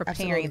intentionally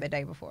preparing Absolutely. The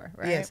day before,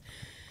 right? Yes.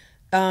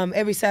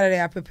 Every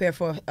Saturday I prepare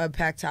for a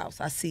packed house.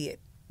 I see it.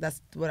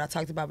 That's what I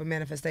talked about with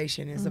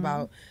manifestation. It's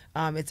about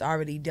it's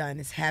already done.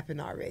 It's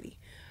happened already.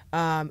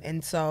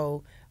 And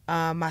so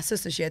my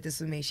sister shared this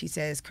with me. She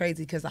said it's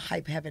crazy because the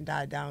hype haven't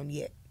died down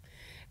yet.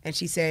 And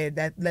she said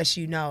that lets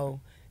you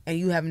know, and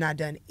you have not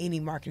done any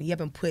marketing. You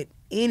haven't put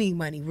any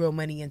money, real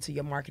money into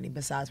your marketing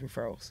besides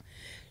referrals.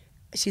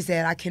 She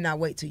said, I cannot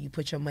wait till you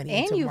put your money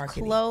into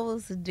marketing. And you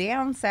close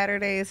down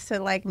Saturdays to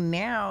like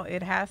now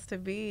it has to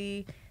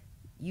be,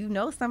 you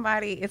know,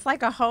 somebody. It's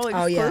like a whole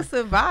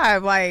exclusive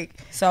vibe. Like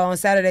so on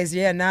Saturdays,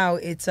 now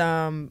it's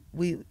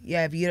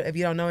if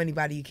you don't know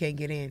anybody, you can't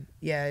get in.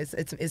 Yeah,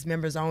 it's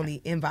members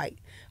only invite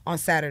on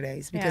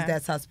Saturdays because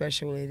that's how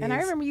special it is. And I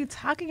remember you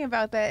talking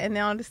about that, and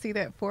now to see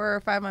that 4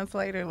 or 5 months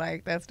later,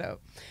 like that's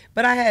dope.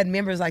 But I had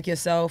members like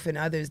yourself and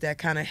others that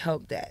kind of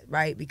helped that,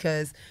 right?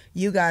 Because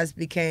you guys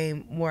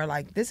became more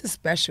like, this is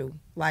special.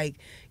 Like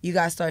you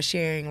guys start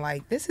sharing,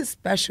 like this is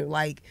special.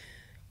 Like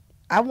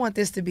I want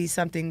this to be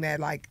something that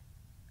like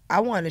I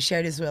want to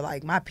share this with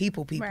like my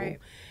people. Right.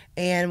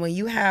 And when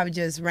you have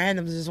just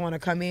randoms just want to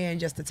come in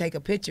just to take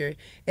a picture,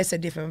 it's a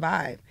different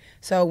vibe.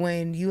 So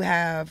when you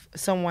have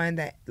someone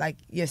that like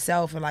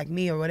yourself or like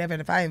me or whatever,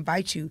 and if I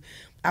invite you,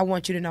 I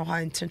want you to know how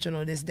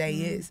intentional this day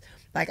is.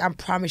 Like I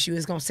promise you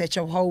it's going to set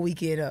your whole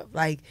weekend up.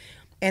 Like,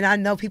 and I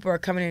know people are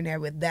coming in there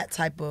with that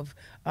type of,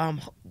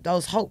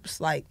 those hopes.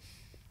 Like,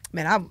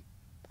 man,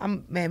 we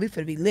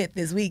finna be lit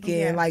this weekend.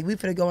 Yeah. Like we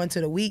finna go into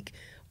the week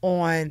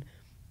on,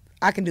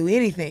 I can do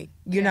anything,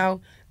 you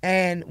know?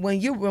 And when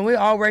we're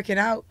all working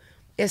out,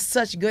 it's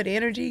such good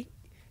energy.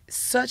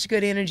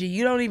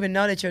 You don't even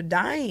know that you're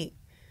dying.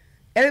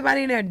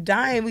 Everybody in there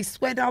dying. We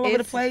sweat all over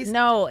the place.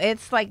 No,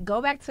 it's like,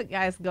 go back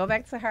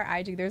to her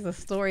IG. There's a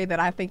story that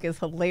I think is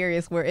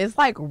hilarious where it's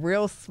like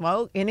real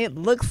smoke and it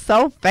looks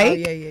so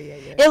fake. Oh,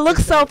 yeah. It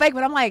looks so fake,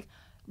 but I'm like,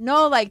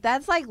 no, like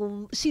that's like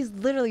she's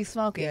literally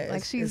smoking. Yeah,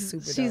 like she's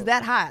dope.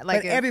 that hot.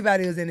 Like but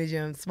everybody was in the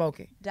gym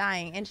smoking,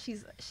 dying, and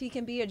she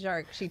can be a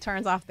jerk. She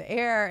turns off the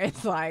air.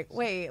 It's like,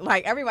 wait,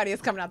 like everybody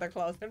is coming out their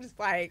clothes. They're just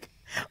like,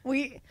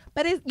 you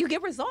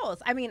get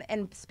results. I mean,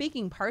 and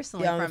speaking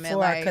personally from it,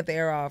 like I cut the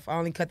air off. I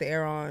only cut the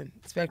air on,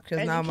 especially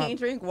because now you can't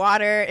drink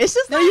water. It's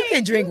just you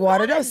can drink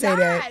water. Don't say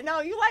that.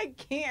 No, you like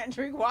can't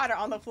drink water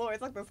on the floor.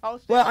 It's like this whole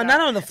shit. Well,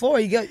 not on the floor.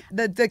 You get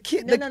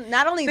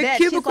not only the that,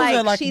 cubicles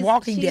are like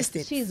walking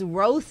distance. She's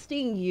roasting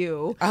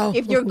you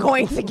if you're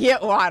going to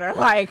get water.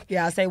 Like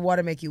I say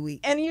water make you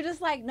weak, and you're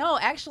just like, no,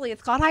 actually,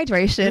 it's called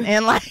hydration,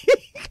 and like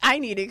I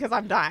need it because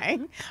I'm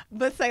dying.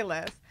 But say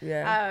less.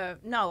 Yeah.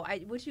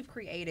 What you've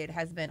created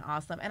has been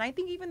awesome, and I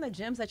think even the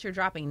gyms that you're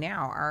dropping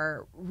now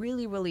are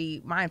really,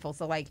 really mindful.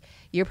 So like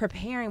you're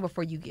preparing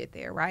before you get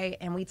there, right?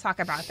 And we talk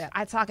about that.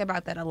 I talk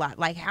about that a lot.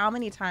 Like how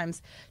many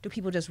times do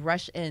people just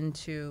rush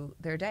into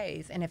their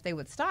days, and if they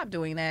would stop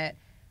doing that,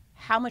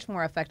 how much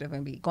more effective it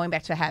would be? Going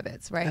back to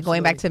habits, right? Absolutely.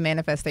 Going back to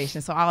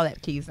manifestation. So all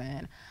that keys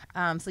in.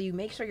 So you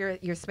make sure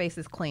your space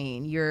is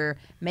clean. You're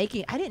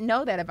making. I didn't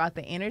know that about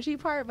the energy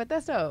part, but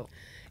that's dope.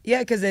 Yeah,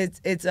 because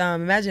it's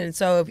imagine.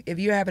 So if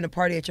you're having a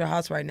party at your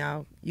house right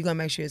now, you're gonna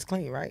make sure it's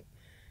clean, right?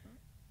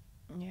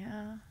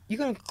 Yeah. You're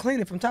gonna clean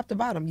it from top to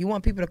bottom. You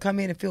want people to come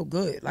in and feel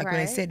good. Like when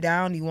they sit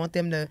down, you want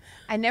them to.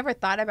 I never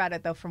thought about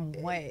it though. From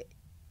what?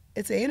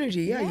 It's an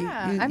energy.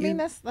 Yeah. I mean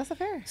that's a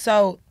fair.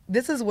 So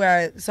this is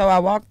where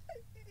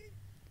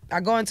I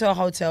go into a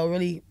hotel,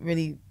 really,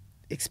 really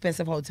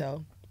expensive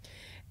hotel,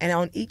 and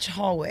on each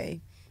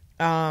hallway,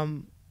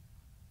 and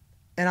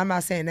I'm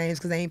not saying names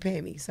because they ain't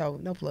paying me, so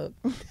no plug.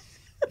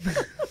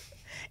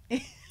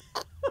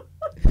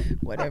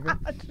 Whatever.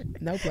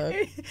 No plug.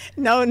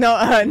 No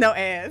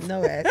ads.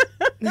 No ads.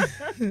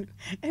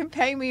 And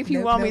pay me if you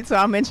Nope, want me nope. to.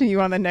 I'll mention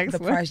you on the next The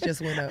one. price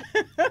just went up.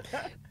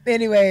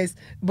 Anyways,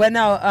 but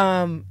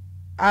no,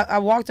 I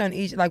walked on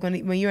each, like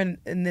when you're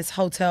in this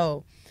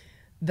hotel,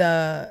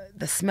 the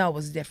smell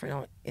was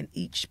different in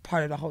each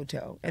part of the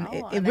hotel, and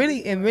it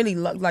really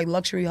like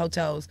luxury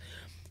hotels,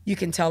 you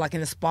can tell, like in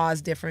the spa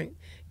is different,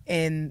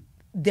 and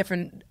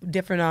different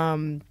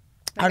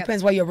it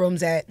depends where your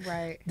room's at.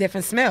 Right.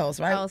 Different smells,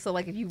 right? Oh, so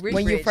like if you rich,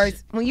 When you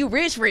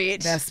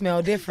rich, that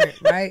smell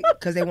different, right?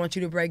 Because they want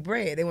you to break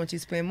bread. They want you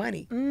to spend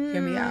money.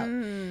 Hear me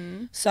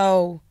out.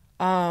 So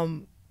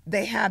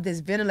they have this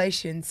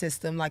ventilation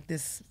system, like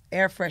this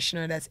air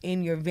freshener that's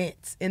in your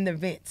vents, in the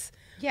vents.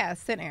 Yeah,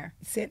 scent air.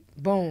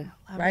 Boom,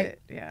 Love right?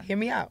 it. Yeah. Hear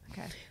me out.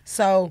 Okay.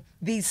 So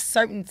these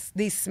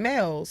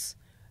smells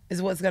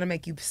is what's gonna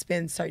make you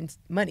spend certain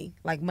money,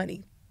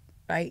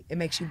 right? It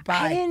makes you buy.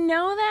 I didn't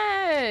know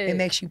that. It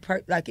makes you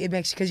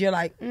because you're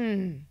like,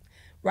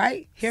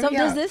 right? Hear so me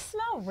does out. this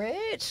smell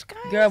rich,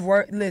 guys?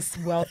 Girl,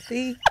 listen,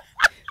 wealthy.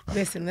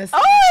 listen.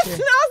 Oh, it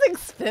smells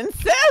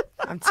expensive.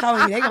 I'm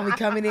telling you, they're gonna be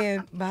coming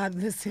in by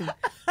listen.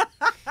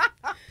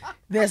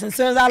 Listen, as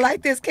soon as I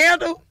light this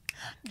candle,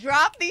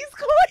 Drop these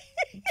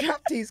coins.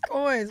 drop these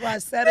coins.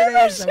 Watch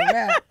Saturday is a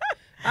wrap.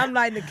 I'm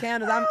lighting the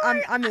candles.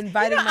 I'm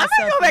inviting myself.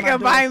 I'm gonna go back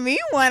and buy me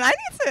one. I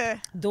need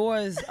to.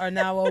 Doors are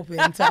now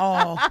open to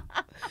all.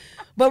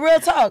 But real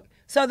talk.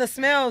 So the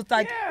smells,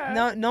 like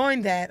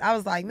knowing that, I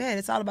was like, man,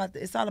 it's all about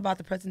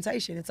the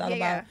presentation. It's all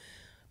about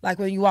like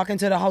when you walk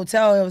into the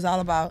hotel, it was all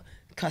about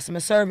customer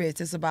service.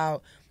 It's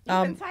about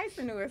Even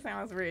Tyson knew it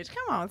sounds rich.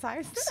 Come on,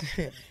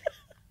 Tyson.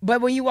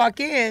 But when you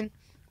walk in,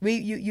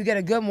 you get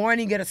a good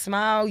morning, you get a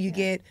smile, you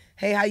get,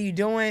 hey, how you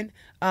doing?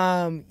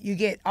 You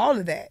get all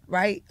of that,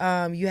 right?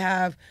 You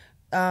have,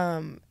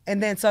 and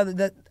then so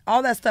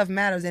all that stuff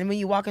matters. And when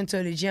you walk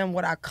into the gym,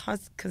 what I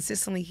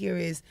consistently hear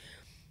is,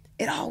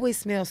 it always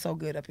smells so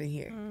good up in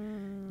here,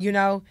 you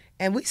know?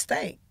 And we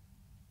stink.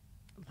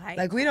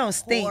 Like we don't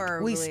stink,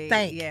 we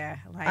stink. Yeah.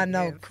 I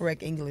know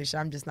correct English.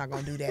 I'm just not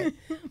going to do that.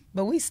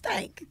 But we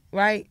stink,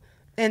 right?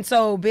 And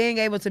so being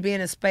able to be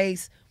in a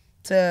space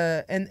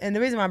and the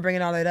reason why I'm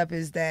bringing all that up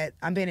is that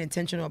I'm being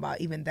intentional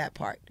about even that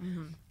part.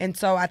 And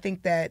so I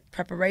think that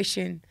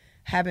preparation,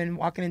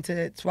 walking into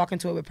it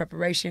with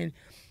preparation,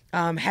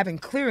 having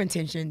clear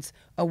intentions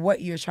of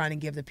what you're trying to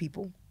give the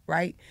people,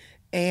 right?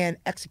 And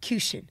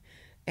execution.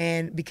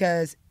 And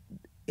because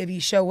if you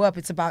show up,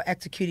 it's about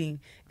executing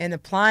and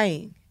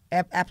applying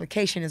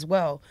application as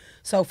well.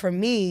 So for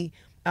me,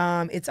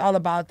 it's all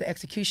about the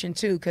execution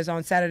too, because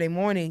on Saturday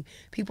morning,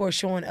 people are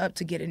showing up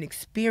to get an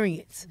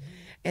experience.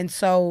 And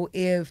so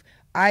if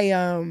I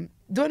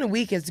during the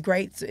week, it's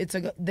great.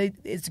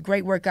 It's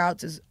great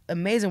workouts, it's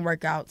amazing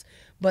workouts.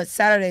 But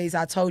Saturdays,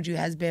 I told you,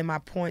 has been my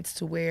points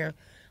to where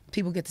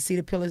people get to see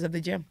the pillars of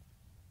the gym.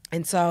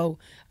 And so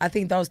I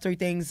think those three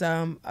things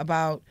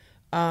about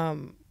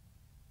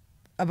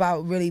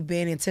really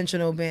being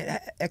intentional, being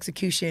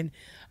execution,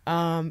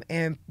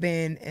 and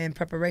being in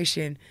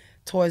preparation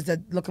towards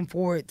looking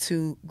forward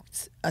to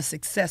a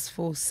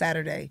successful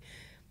Saturday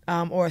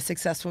or a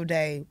successful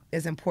day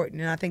is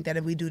important. And I think that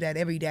if we do that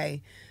every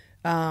day,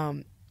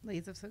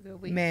 leads up to a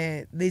good week.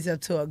 Man, leads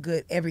up to a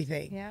good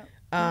everything. Yeah.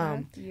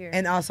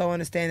 And also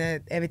understand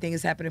that everything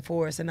is happening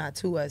for us and not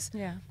to us.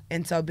 Yeah.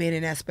 And so being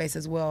in that space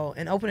as well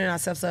and opening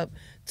ourselves up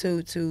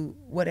to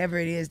whatever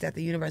it is that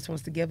the universe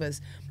wants to give us.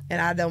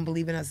 And I don't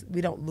believe in us.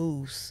 We don't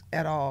lose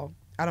at all.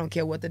 I don't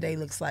care what the day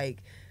looks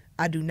like.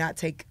 I do not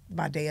take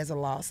my day as a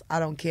loss. I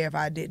don't care if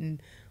I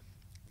didn't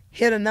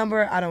hit a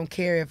number. I don't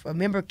care if a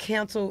member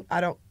canceled.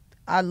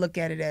 I look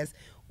at it as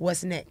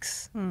what's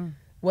next.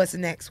 What's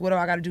next? What do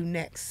I got to do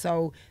next?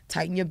 So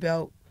tighten your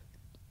belt.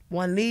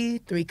 1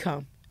 leave, 3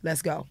 come.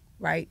 Let's go,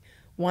 right?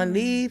 1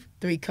 leave,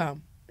 3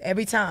 come.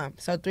 Every time.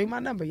 So 3 my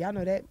number. Y'all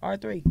know that.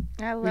 R3.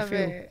 I love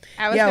Refill. it.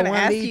 I was gonna 1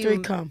 ask leave, you, 3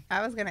 come.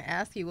 I was going to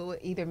ask you what would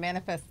either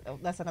manifest,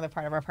 that's another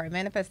part of our part,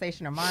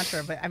 manifestation or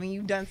mantra, but I mean,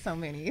 you've done so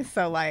many.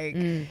 So like,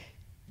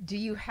 do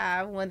you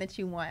have one that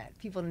you want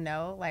people to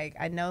know? Like,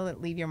 I know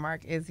that leave your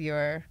mark is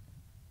your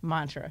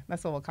mantra.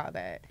 That's what we'll call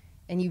that.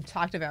 And you've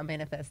talked about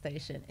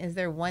manifestation. Is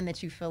there one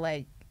that you feel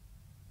like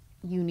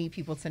you need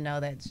people to know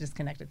that's just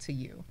connected to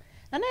you?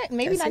 And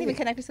maybe not even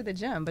connected to the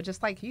gym, but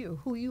just like you,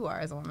 who you are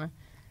as a woman.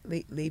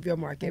 Leave your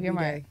mark every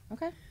day.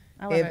 Okay.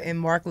 I love it. And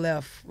Mark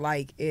left,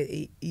 like,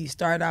 you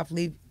start off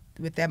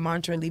with that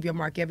mantra, leave your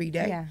mark every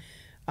day. Yeah.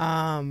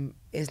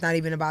 It's not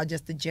even about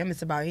just the gym.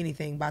 It's about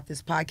anything, about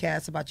this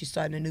podcast, about you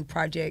starting a new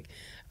project,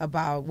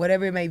 about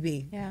whatever it may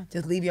be. Yeah.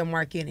 Just leave your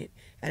mark in it.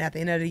 And at the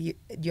end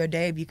of your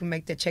day, if you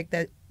can check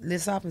that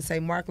list off and say,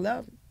 Mark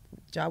love,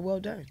 job well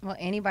done. Well,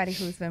 anybody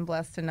who's been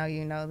blessed to know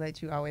you know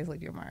that you always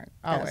leave your mark.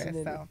 Always.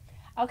 Absolutely. So,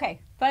 okay,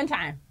 fun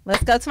time.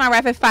 Let's go to my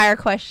rapid fire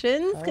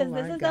questions because Oh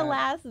this my is God. the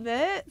last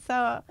bit.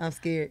 So I'm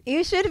scared.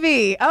 you should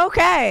be.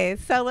 Okay,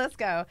 so let's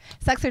go.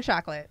 Sex or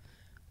chocolate?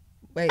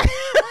 Wait.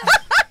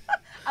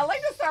 I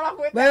like to start off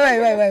with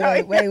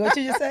Wait. What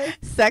you just say?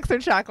 Sex or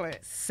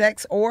chocolate?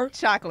 Sex or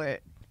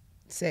Chocolate.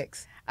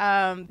 sex?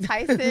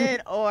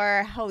 Tyson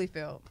or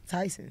Holyfield?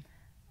 Tyson.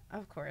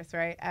 Of course,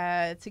 right?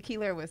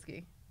 Tequila or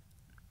whiskey?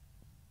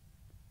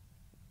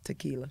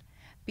 Tequila.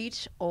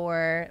 Beach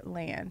or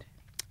land?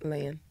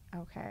 Land.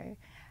 Okay.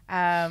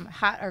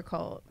 Hot or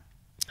cold?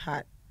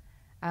 Hot.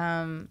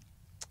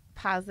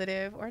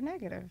 Positive or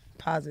negative?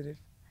 Positive.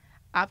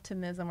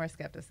 Optimism or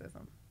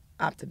skepticism?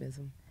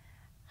 Optimism.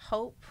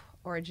 Hope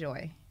or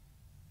joy?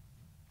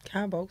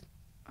 Kind of both.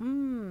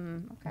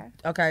 Okay.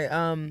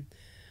 Okay.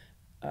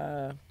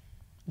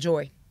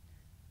 Joy.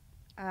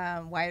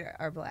 White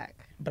or black?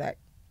 Black.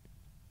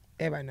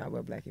 Everybody know I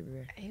wear black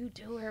everywhere. You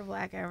do wear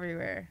black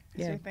everywhere.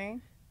 That's Yeah. your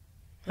thing?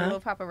 A Huh? little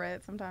pop of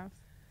red sometimes?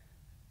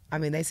 I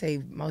mean, they say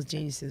most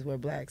geniuses wear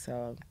black,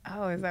 so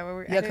Oh, is that what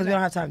we're... yeah, because we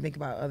don't have time to think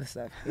about other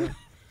stuff. Yeah.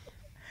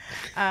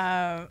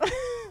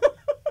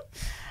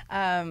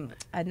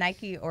 A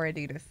Nike or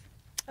Adidas?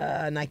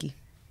 Nike.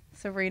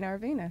 Serena or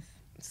Venus?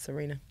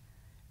 Serena.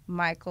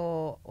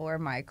 Michael or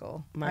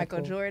Michael?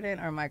 Michael.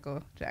 Jordan or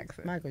Michael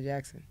Jackson? Michael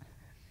Jackson.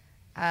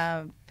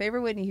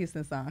 Favorite Whitney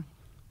Houston song?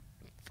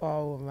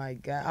 Oh my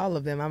God, all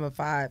of them. I'm a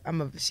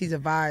vibe. She's a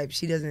vibe.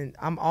 She doesn't.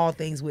 I'm all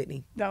things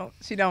Whitney.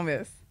 She don't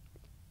miss.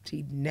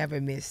 She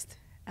never missed.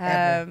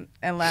 Ever.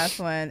 And last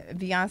one,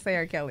 Beyonce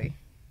or Kelly?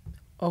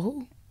 Oh,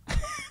 who?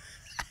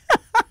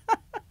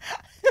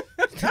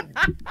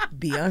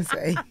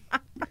 Beyonce.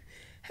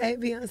 Hey,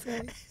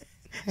 Beyonce.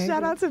 Hey,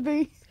 Shout out to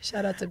B.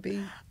 Shout out to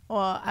B.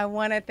 Well, I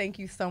want to thank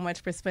you so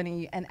much for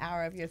spending an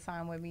hour of your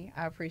time with me.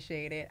 I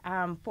appreciate it.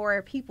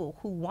 For people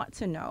who want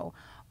to know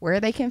where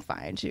they can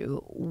find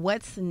you,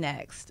 what's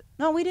next?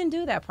 No, we didn't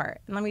do that part.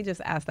 Let me just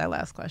ask that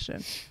last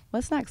question.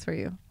 What's next for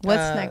you?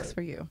 What's next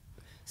for you?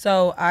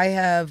 So I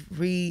have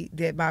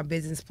redid my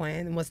business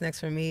plan, and what's next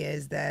for me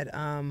is that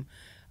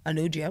a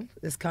new gym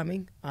is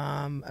coming,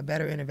 a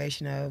better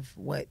innovation of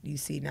what you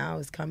see now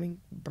is coming,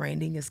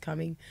 branding is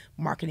coming,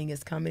 marketing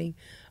is coming,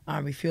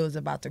 Refuel is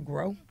about to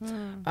grow,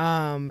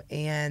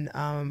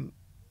 and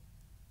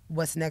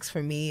what's next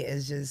for me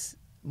is just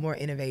more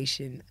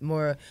innovation,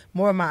 more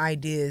of my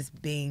ideas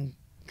being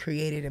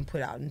created and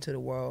put out into the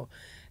world,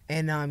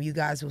 and you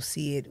guys will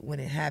see it when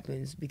it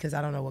happens because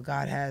I don't know what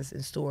God has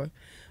in store.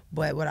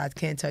 But what I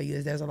can tell you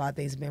is there's a lot of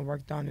things being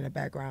worked on in the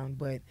background.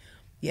 But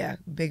yeah,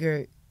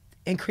 bigger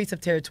increase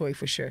of territory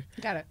for sure.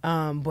 Got it.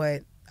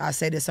 But I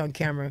say this on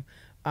camera.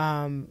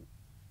 What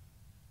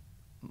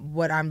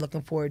I'm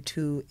looking forward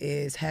to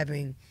is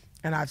having,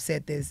 and I've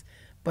said this,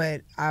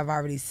 but I've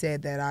already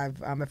said that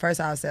at first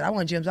I said I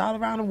want gyms all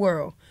around the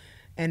world.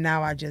 And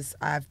now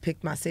I've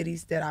picked my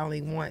cities that I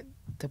only want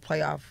to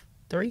play off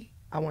 3.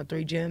 I want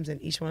 3 gyms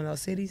in each one of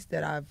those cities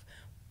that I've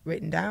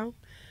written down.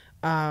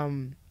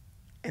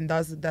 And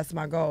that's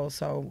my goal.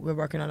 So we're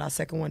working on our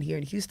second one here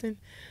in Houston.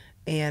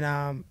 And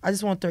I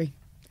just want 3.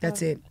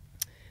 That's it.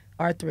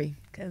 R3.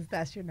 Because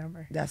that's your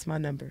number. That's my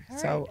number. All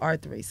so right.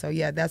 R3. So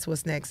yeah, that's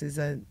what's next is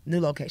a new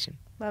location.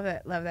 Love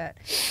that. Love that.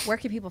 Where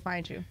can people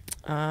find you?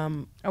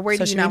 Or Or where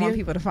do you not want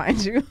people to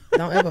find you?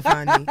 Don't ever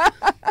find me.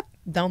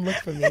 Don't look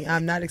for me.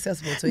 I'm not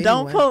accessible to anyone.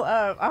 Don't pull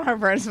up on her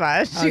burn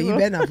spot. Oh, you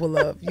better not pull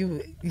up.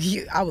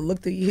 I would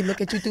look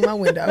at you through my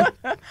window.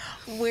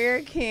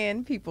 Where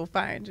can people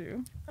find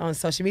you? On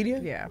social media?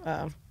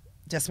 Yeah.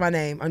 Just my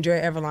name, Andrea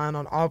Everline,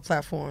 on all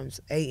platforms.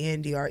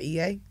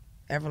 Andrea.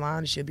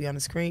 Everline, it should be on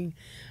the screen.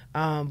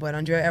 But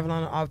Andrea Everline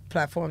on all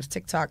platforms: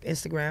 TikTok,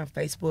 Instagram,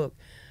 Facebook,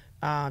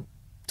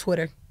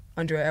 Twitter.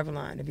 Andrea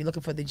Everline. If you're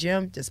looking for the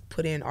gym, just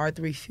put in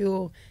R3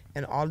 Fuel,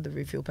 and all of the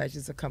refuel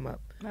pages will come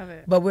up. Love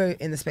it. But we're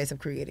in the space of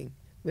creating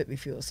with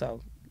refuel, so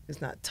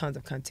it's not tons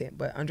of content.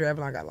 But Andrea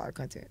Everline got a lot of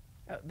content.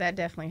 Oh, that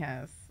definitely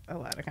has a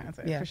lot of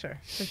content, Yeah.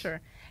 for sure.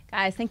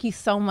 Guys, thank you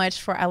so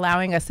much for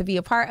allowing us to be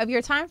a part of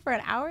your time for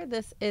an hour.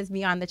 This is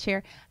Beyond the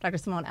Chair, Dr.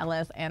 Simone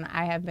Ellis, and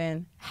I have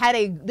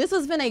this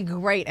has been a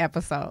great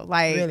episode.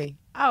 Like, Really?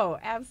 Oh,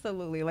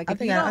 absolutely. Like, I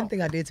don't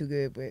think I did too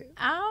good, but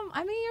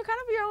I mean, you're kind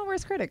of your own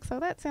worst critic, so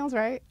that sounds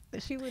right.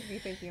 She would be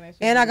thinking that.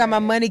 and I got my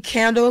money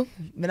candle,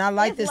 and I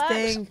light It's this lush.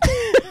 thing.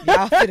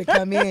 Y'all finna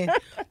come in.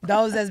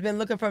 Those that's been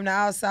looking from the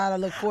outside, I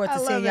look forward to I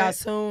seeing love y'all it.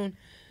 soon,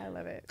 I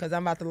love it. because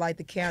I'm about to light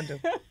the candle.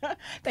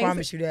 Thanks-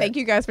 Promise you that. Thank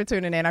you guys for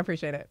tuning in. I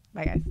appreciate it.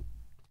 Bye, guys.